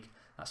Premier League?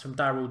 That's from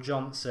Daryl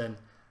Johnson.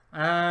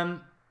 James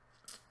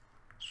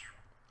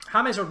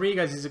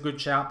Rodriguez is a good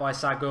shout by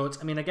Sagut.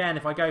 I mean, again,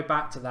 if I go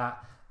back to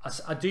that,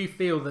 I do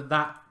feel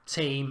that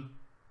team,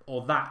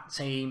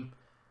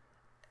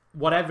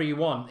 whatever you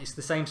want, it's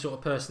the same sort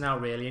of personnel,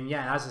 really. And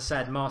yeah, as I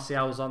said,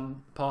 Martial's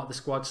on part of the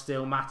squad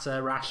still,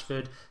 Mata,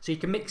 Rashford. So you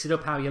can mix it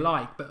up how you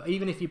like. But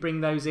even if you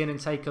bring those in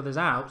and take others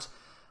out,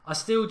 I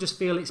still just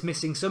feel it's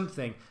missing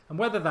something. And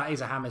whether that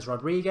is a James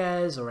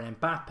Rodriguez or an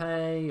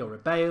Mbappe or a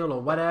Bale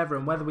or whatever,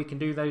 and whether we can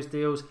do those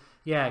deals,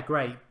 yeah,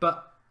 great.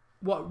 But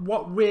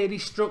what really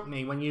struck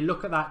me when you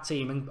look at that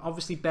team, and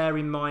obviously bear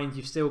in mind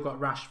you've still got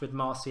Rashford,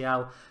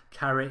 Martial,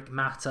 Carrick,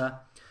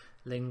 Mata,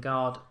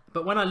 Lingard.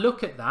 But when I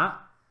look at that,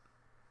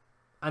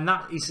 and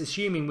that is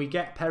assuming we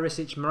get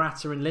Perisic,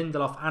 Morata and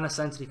Lindelof and a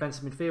centre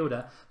defensive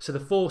midfielder. So the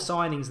 4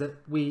 signings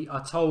that we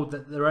are told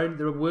that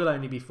there will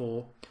only be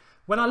 4.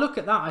 When I look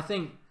at that, I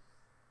think,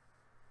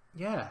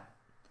 yeah,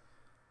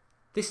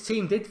 this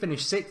team did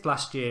finish 6th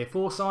last year.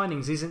 4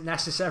 signings isn't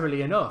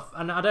necessarily enough.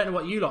 And I don't know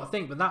what you lot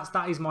think, but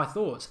that is my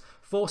thoughts.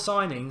 4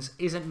 signings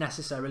isn't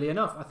necessarily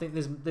enough. I think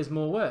there's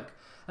more work.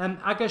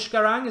 Agash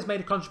Garang has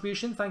made a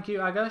contribution. Thank you,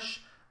 Agash.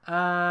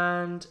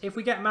 And if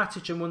we get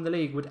Matic and won the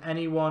league, would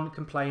anyone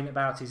complain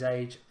about his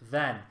age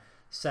then?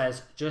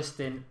 Says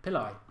Justin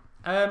Pillai.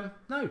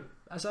 No.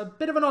 That's a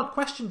bit of an odd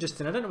question,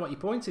 Justin. I don't know what your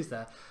point is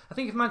there. I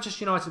think if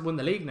Manchester United won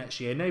the league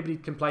next year,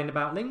 nobody'd complain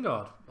about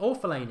Lingard or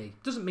Fellaini.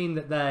 Doesn't mean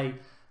that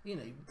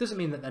doesn't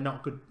mean that they're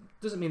not good.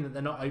 Doesn't mean that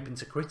they're not open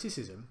to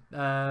criticism.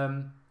 I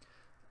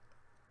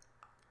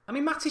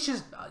mean, Matic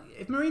is.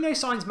 If Mourinho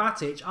signs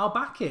Matic, I'll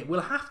back it.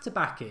 We'll have to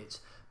back it.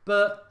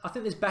 But I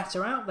think there's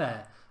better out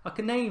there. I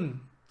can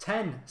name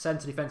 10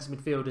 centre defensive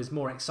midfielders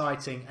more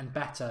exciting and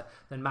better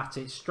than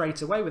Matic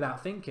straight away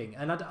without thinking.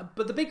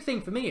 But the big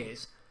thing for me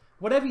is,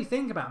 whatever you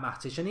think about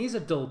Matic, and he's a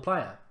dull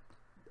player,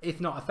 if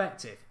not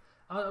effective.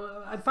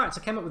 In fact,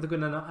 I came up with a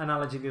good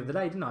analogy the other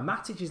day, didn't I?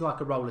 Matic is like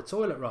a roll of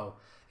toilet roll.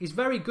 He's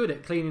very good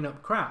at cleaning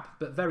up crap,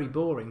 but very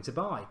boring to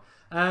buy.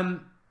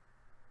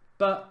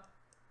 But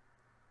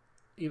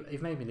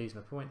you've made me lose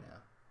my point now.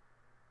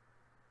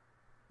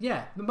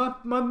 Yeah,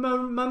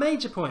 my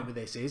major point with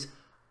this is,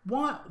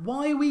 why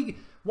are we,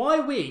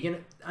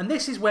 and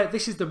this is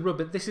the rub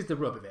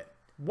of it.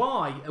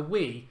 Why are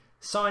we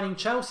signing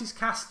Chelsea's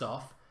cast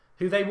off,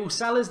 who they will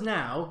sell us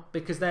now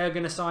because they are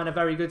going to sign a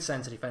very good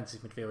centre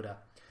defensive midfielder?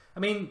 I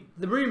mean,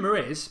 the rumour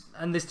is,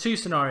 and there's 2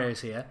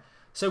 scenarios here.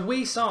 So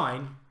we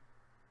sign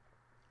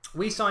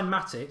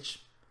Matic,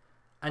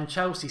 and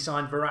Chelsea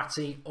sign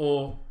Verratti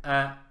or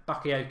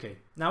Bakayoko.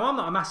 Now, I'm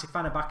not a massive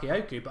fan of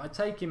Bakayoko, but I'd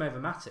take him over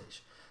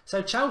Matic.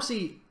 So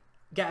Chelsea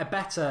get a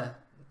better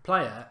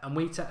player, and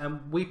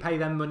we pay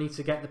them money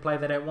to get the player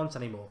they don't want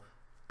anymore.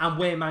 And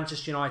we're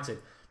Manchester United.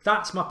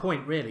 That's my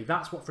point, really.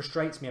 That's what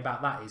frustrates me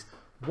about that is,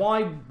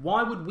 why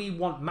would we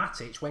want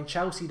Matic when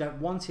Chelsea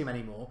don't want him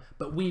anymore,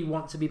 but we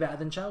want to be better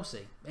than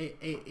Chelsea?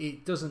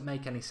 It doesn't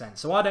make any sense.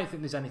 So I don't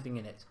think there's anything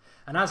in it.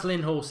 And as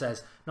Lynn Hall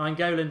says,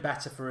 Nainggolan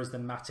better for us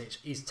than Matic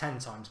is 10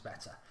 times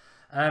better.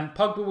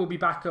 Pogba will be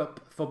back up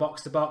for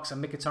box-to-box,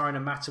 and Mkhitaryan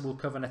and Mata will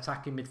cover an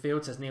attacking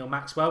midfield, says Neil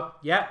Maxwell.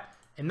 Yeah,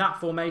 in that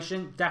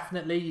formation,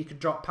 definitely you could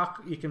put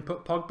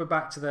Pogba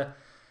back to the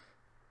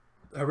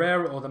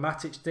Herrera or the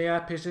Matic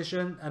Diaz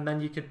position, and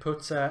then you could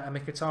put a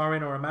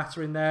Mkhitaryan or a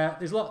Mata in there.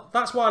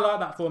 That's why I like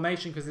that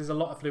formation, because there's a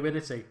lot of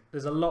fluidity.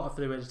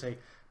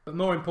 But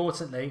more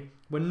importantly,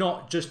 we're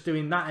not just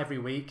doing that every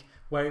week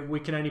where we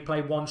can only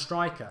play 1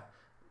 striker.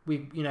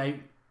 We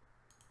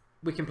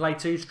can play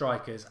 2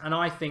 strikers, and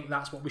I think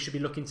that's what we should be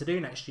looking to do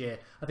next year.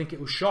 I think it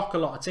will shock a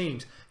lot of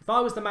teams. If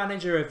I was the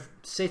manager of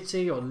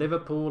City or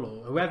Liverpool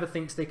or whoever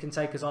thinks they can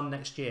take us on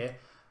next year,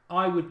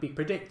 I would be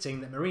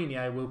predicting that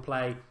Mourinho will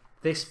play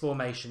this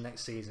formation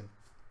next season.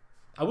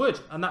 I would,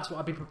 and that's what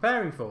I'd be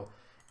preparing for.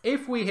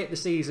 If we hit the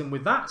season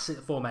with that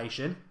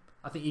formation,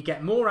 I think you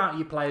get more out of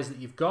your players that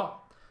you've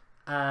got,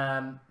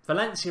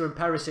 Valencia and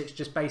Perisic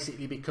just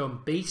basically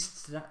become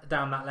beasts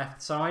down that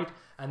left side,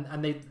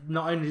 and they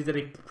not only do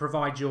they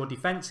provide your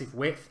defensive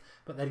width,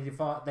 but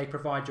they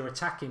provide your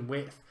attacking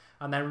width,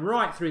 and then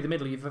right through the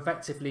middle you've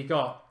effectively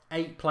got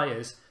 8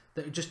 players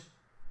that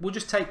will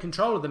just take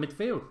control of the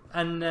midfield,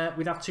 and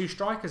we'd have 2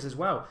 strikers as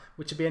well,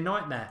 which would be a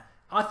nightmare.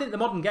 I think the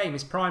modern game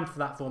is primed for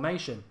that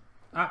formation.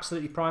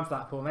 Absolutely primed for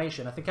that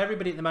formation. I think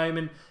everybody at the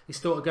moment is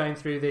sort of going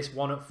through this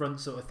 1 up front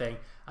sort of thing,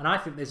 and I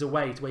think there's a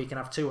way to where you can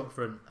have 2 up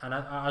front, and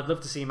I'd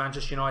love to see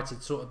Manchester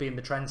United sort of being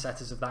the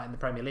trendsetters of that in the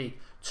Premier League.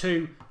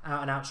 2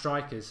 out and out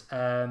strikers,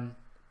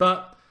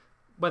 but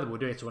whether we'll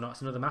do it or not,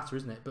 it's another matter,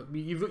 isn't it? But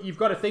you've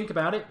got to think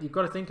about it. You've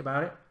got to think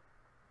about it.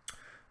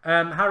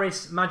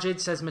 Harris Majid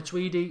says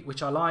Matuidi,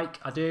 which I like.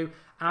 I do.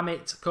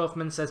 Amit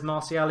Kaufman says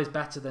Martial is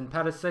better than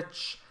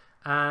Perisic.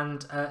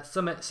 And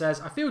Summit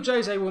says, I feel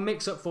Jose will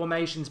mix up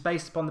formations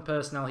based upon the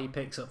personnel he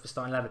picks up for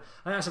starting 11.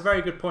 I think that's a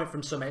very good point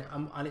from Summit,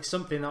 and it's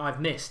something that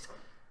I've missed.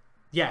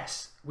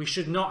 Yes, we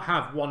should not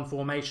have one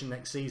formation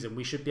next season.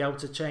 We should be able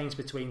to change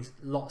between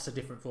lots of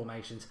different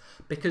formations.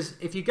 Because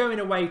if you're going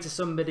away to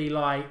somebody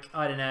like,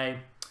 I don't know,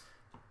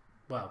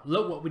 well,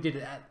 look what we did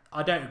at...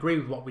 I don't agree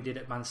with what we did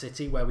at Man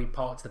City, where we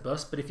parked the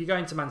bus. But if you're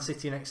going to Man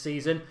City next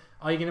season,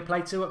 are you going to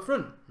play 2 up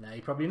front? No,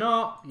 you're probably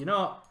not. You're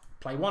not.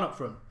 Play 1 up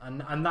front,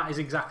 and that is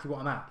exactly what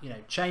I'm at. You know,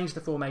 change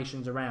the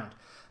formations around.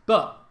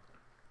 But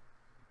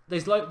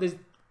this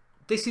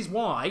is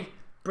why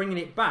bringing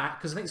it back,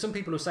 because I think some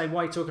people will say,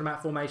 why are you talking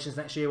about formations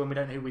next year when we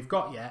don't know who we've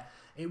got yet?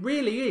 It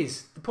really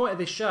is the point of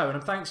this show,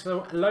 and thanks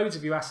for loads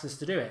of you asked us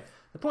to do it.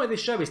 The point of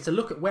this show is to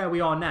look at where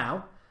we are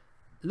now,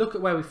 look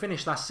at where we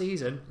finished last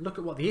season, look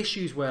at what the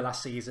issues were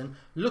last season,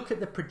 look at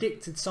the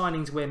predicted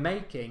signings we're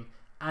making,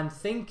 and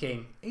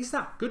thinking, is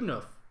that good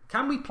enough?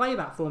 Can we play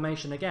that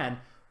formation again?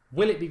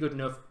 Will it be good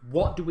enough?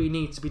 What do we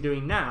need to be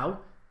doing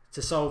now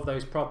to solve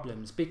those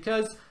problems?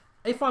 Because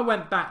if I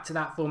went back to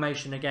that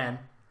formation again,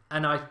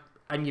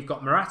 and you've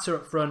got Morata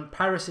up front,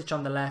 Perisic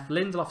on the left,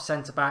 Lindelof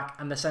centre back,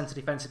 and the centre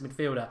defensive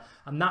midfielder,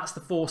 and that's the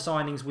 4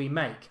 signings we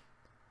make,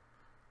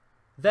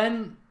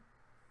 then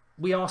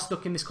we are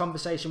stuck in this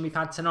conversation we've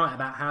had tonight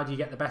about how do you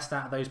get the best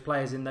out of those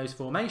players in those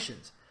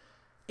formations.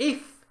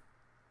 If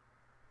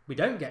we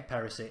don't get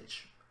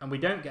Perisic and we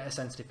don't get a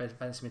centre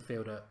defensive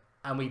midfielder,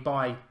 and we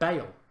buy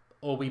Bale,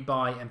 or we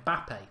buy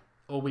Mbappe,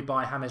 or we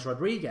buy James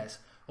Rodriguez,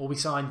 or we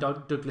sign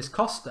Douglas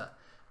Costa,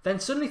 then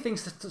suddenly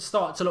things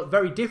start to look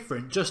very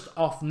different just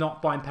off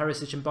not buying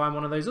Perisic and buying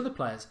one of those other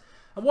players.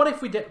 And what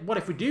if we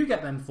do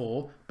get them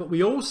 4, but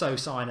we also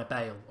sign a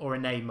Bale or a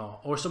Neymar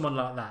or someone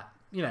like that?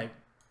 You know,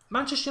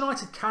 Manchester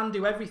United can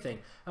do everything.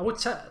 And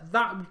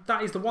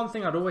that is the one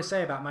thing I'd always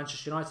say about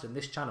Manchester United and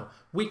this channel.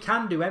 We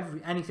can do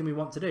anything we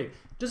want to do.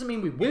 Doesn't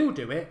mean we will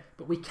do it,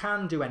 but we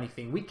can do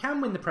anything. We can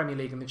win the Premier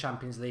League and the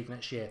Champions League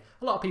next year.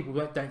 A lot of people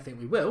don't think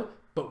we will,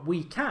 but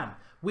we can.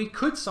 We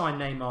could sign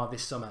Neymar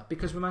this summer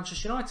because we're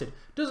Manchester United.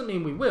 Doesn't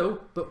mean we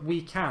will, but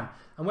we can.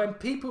 And when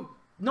people...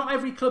 Not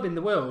every club in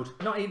the world,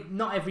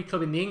 not every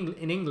club in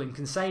England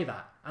can say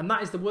that. And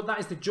that is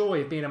the joy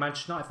of being a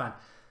Manchester United fan.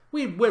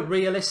 We're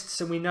realists,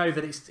 and we know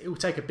that it will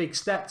take a big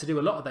step to do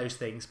a lot of those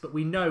things, but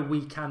we know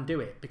we can do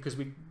it because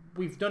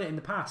we've done it in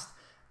the past,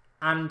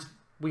 and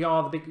we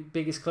are the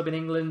biggest club in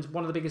England,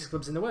 one of the biggest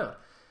clubs in the world.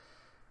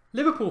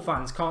 Liverpool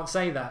fans can't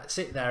say that,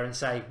 sit there and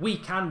say we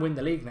can win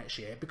the league next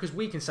year, because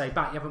we can say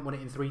back you haven't won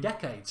it in 3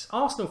 decades.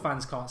 Arsenal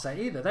fans can't say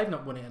either; they've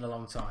not won it in a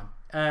long time.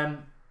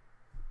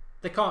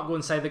 They can't go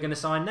and say they're going to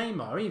sign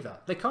Neymar either.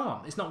 They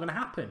can't. It's not going to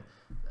happen.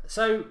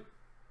 So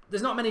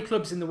there's not many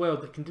clubs in the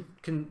world that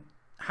can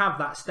have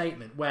that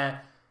statement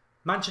where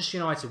Manchester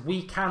United,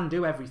 we can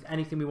do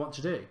anything we want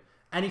to do.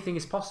 Anything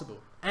is possible.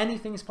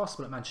 Anything is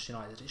possible at Manchester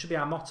United. It should be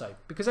our motto,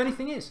 because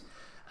anything is.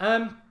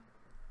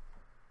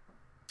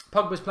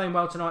 Pogba's playing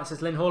well tonight,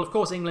 says Lynn Hall. Of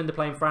course, England are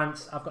playing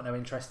France. I've got no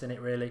interest in it,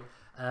 really.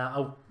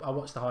 I'll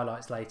watch the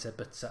highlights later,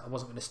 but I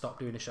wasn't going to stop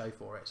doing a show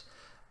for it.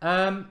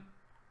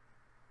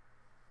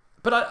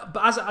 But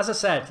as I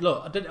said,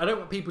 look, I don't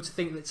want people to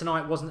think that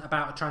tonight wasn't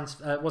about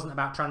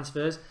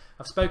transfers.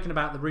 I've spoken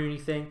about the Rooney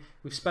thing.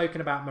 We've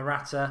spoken about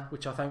Morata,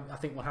 which I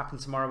think will happen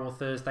tomorrow or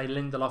Thursday.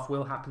 Lindelof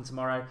will happen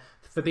tomorrow.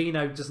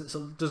 Fabinho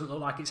doesn't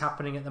look like it's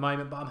happening at the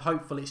moment, but I'm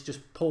hopeful it's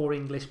just poor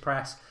English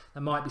press.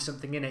 There might be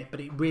something in it, but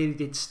it really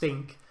did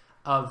stink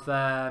of.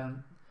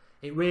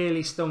 It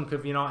really stunk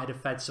of United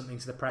have fed something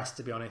to the press,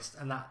 to be honest,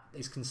 and that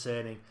is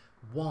concerning.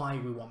 Why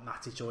we want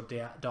Matic or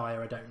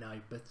Dyer, I don't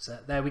know, but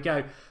there we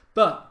go.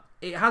 But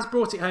it has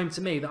brought it home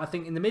to me that I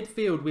think in the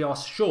midfield we are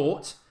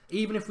short.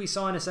 Even if we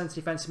sign a centre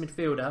defensive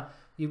midfielder,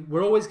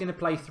 we're always going to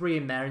play 3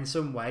 in there in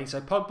some way.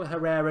 So Pogba,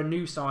 Herrera,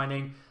 new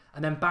signing,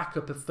 and then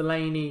backup of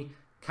Fellaini,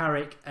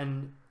 Carrick,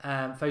 and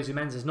Fosu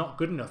Mensah is not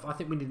good enough. I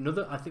think we need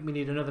another. I think we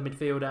need another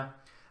midfielder.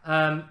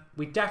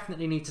 We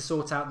definitely need to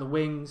sort out the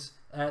wings,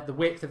 the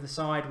width of the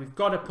side. We've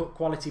got to put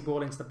quality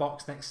ball into the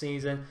box next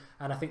season,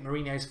 and I think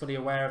Mourinho is fully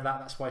aware of that.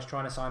 That's why he's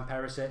trying to sign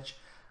Perisic.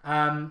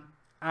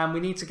 And we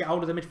need to get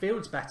hold of the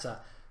midfields better.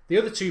 The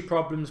other two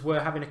problems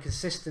were having a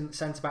consistent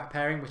centre-back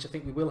pairing, which I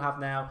think we will have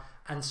now,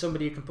 and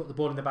somebody who can put the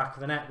ball in the back of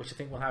the net, which I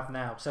think we'll have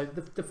now. So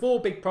the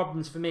four big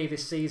problems for me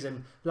this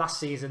season, last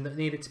season, that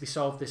needed to be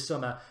solved this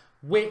summer: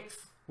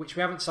 width, which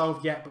we haven't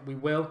solved yet, but we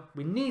will.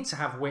 We need to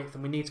have width,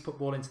 and we need to put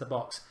ball into the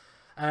box.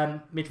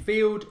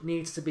 Midfield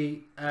needs to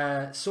be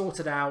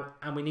sorted out,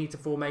 and we need a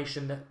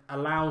formation that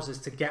allows us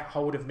to get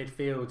hold of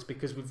midfields,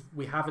 because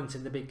we haven't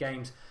in the big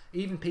games.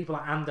 Even people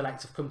like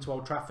Anderlecht have come to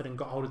Old Trafford and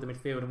got hold of the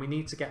midfield, and we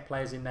need to get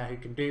players in there who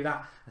can do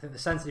that. I think the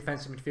centre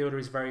defensive midfielder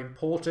is very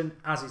important,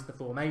 as is the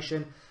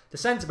formation. The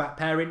centre-back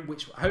pairing,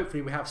 which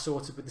hopefully we have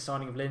sorted with the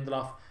signing of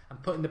Lindelof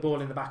and putting the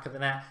ball in the back of the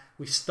net.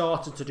 We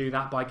started to do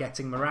that by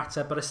getting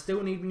Morata, but I still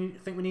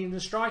think we need a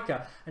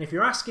striker. And if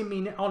you're asking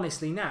me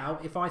honestly now,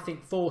 if I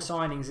think 4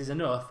 signings is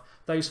enough,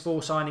 those 4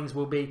 signings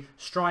will be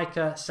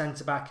striker,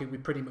 centre-back, who we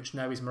pretty much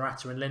know is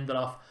Morata and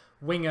Lindelof,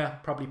 winger,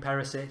 probably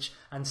Perisic,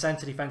 and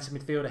centre defensive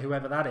midfielder,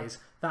 whoever that is.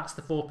 That's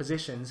the 4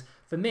 positions.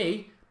 For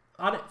me,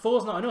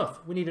 4's not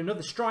enough. We need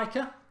another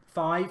striker,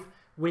 5.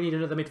 We need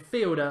another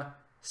midfielder,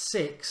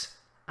 6.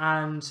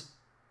 And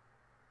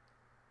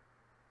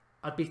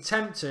I'd be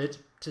tempted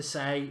to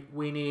say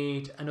we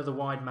need another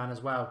wide man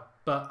as well,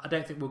 but I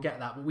don't think we'll get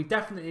that. But we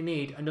definitely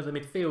need another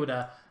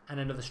midfielder and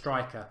another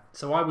striker.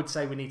 So I would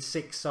say we need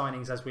 6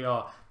 signings as we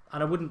are,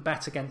 and I wouldn't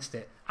bet against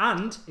it.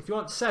 And if you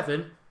want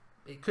 7,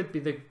 it could be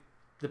the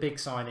big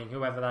signing,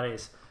 whoever that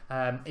is,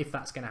 if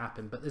that's going to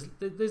happen. But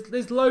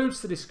there's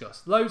loads to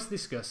discuss,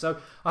 So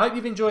I hope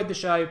you've enjoyed the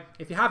show.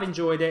 If you have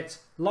enjoyed it,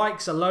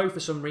 likes are low for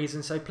some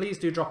reason, so please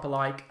do drop a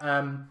like.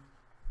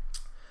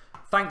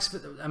 Thanks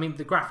for, I mean,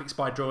 the graphics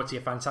by Drawty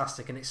are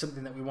fantastic, and it's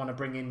something that we want to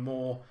bring in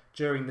more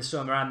during the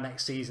summer and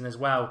next season as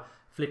well,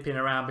 flipping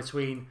around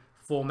between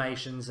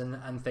formations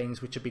and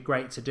things, which would be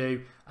great to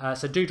do.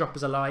 So do drop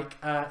us a like.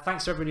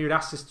 Thanks to everyone who'd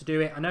asked us to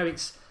do it. I know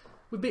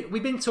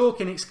we've been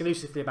talking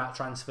exclusively about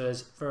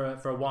transfers for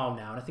a while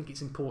now, and I think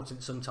it's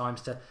important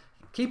sometimes to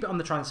keep it on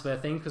the transfer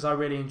thing, because I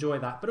really enjoy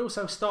that, but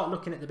also start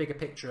looking at the bigger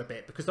picture a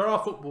bit, because there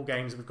are football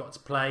games we've got to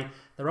play.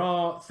 There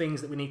are things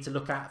that we need to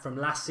look at from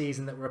last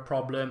season that were a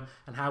problem,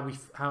 and how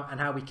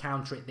we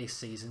counter it this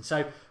season.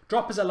 So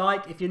drop us a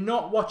like. If you're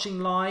not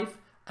watching live,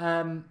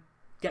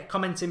 get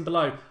commenting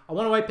below. I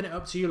want to open it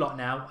up to you lot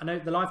now. I know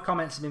the live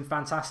comments have been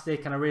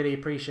fantastic, and I really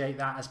appreciate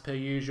that, as per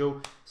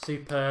usual.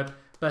 Superb.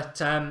 But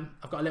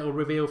I've got a little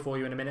reveal for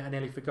you in a minute. I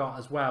nearly forgot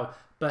as well.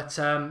 But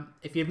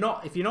if you're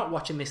not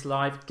watching this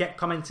live, get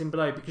commenting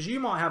below, because you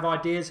might have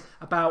ideas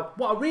about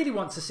what I really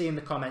want to see in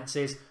the comments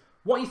is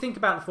what you think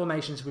about the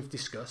formations we've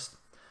discussed,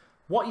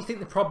 what you think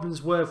the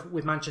problems were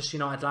with Manchester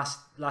United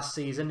last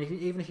season,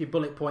 even if you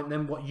bullet point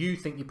them, what you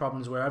think your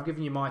problems were. I've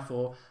given you my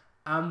 4,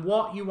 and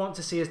what you want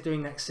to see us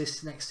doing next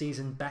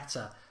season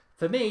better.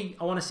 For me,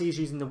 I want to see us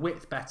using the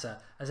width better.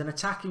 As an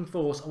attacking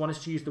force, I want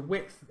us to use the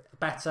width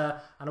better,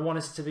 and I want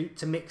us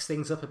to mix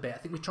things up a bit. I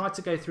think we tried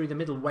to go through the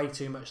middle way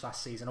too much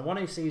last season. I want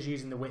to see us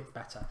using the width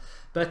better.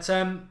 But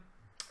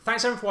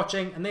thanks everyone for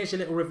watching, and there's your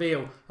little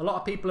reveal. A lot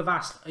of people have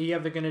asked, are you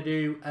ever going to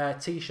do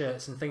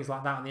t-shirts and things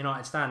like that on the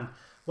United stand?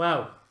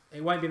 Well,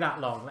 it won't be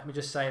that long. Let me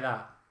just say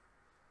that.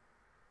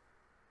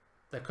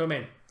 They're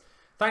coming.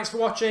 Thanks for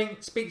watching.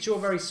 Speak to you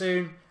all very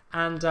soon.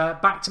 And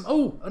back to...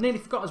 Oh, I nearly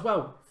forgot as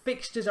well.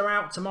 Fixtures are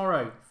out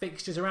tomorrow.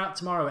 Fixtures are out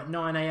tomorrow at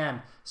 9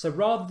 AM. So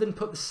rather than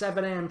put the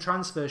 7 AM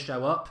transfer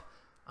show up,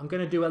 I'm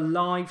going to do a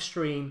live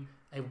stream.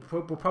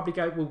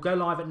 We'll go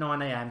live at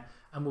 9 AM,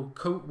 and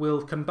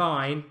we'll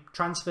combine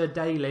Transfer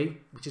Daily,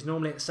 which is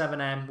normally at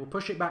 7 AM. We'll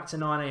push it back to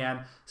 9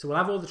 AM. So we'll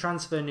have all the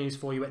transfer news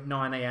for you at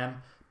 9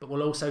 AM, but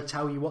we'll also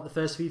tell you what the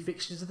first few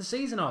fixtures of the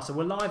season are. So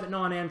we're live at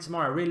 9 AM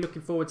tomorrow. Really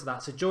looking forward to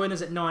that. So join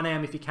us at 9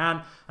 AM if you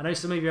can. I know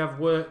some of you have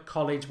work,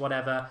 college,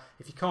 whatever.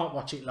 If you can't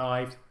watch it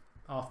live,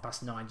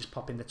 9:30, just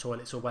pop in the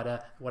toilets or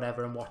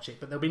whatever and watch it.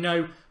 But there'll be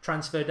no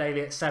Transfer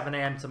Daily at 7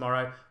 AM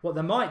tomorrow. What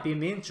there might be in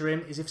the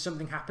interim is if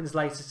something happens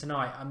later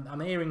tonight. I'm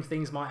hearing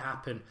things might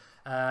happen.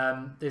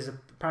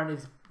 Apparently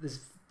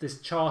there's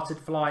chartered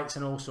flights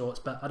and all sorts,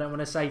 but I don't want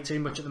to say too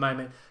much at the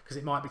moment, because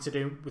it might be to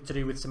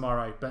do with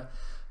tomorrow. But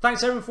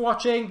thanks everyone for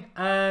watching.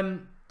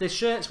 The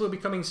shirts will be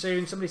coming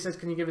soon. Somebody says,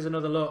 can you give us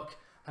another look?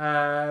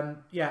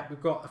 Yeah,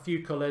 we've got a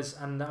few colours,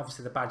 and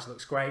obviously the badge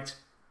looks great.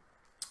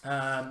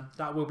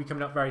 That will be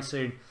coming up very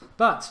soon.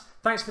 But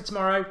thanks for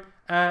tomorrow.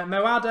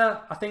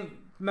 Moada,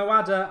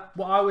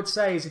 what I would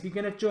say is, if you're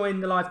going to join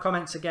the live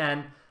comments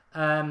again,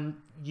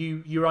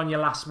 you're on your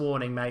last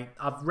warning, mate.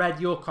 I've read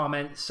your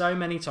comment so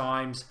many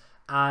times,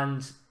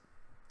 and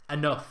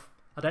enough.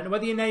 I don't know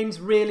whether your name's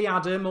really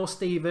Adam or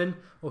Stephen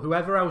or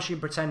whoever else you're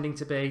pretending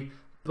to be,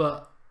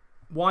 but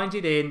wind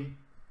it in,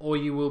 or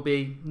you will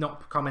be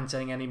not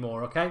commenting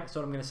anymore, okay? That's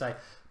what I'm going to say.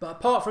 But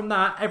apart from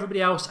that,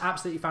 everybody else,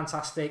 absolutely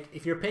fantastic.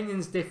 If your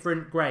opinion's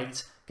different,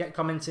 great. Get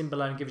commenting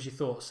below and give us your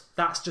thoughts.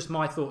 That's just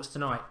my thoughts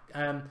tonight.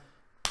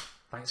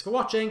 Thanks for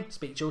watching.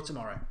 Speak to you all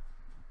tomorrow.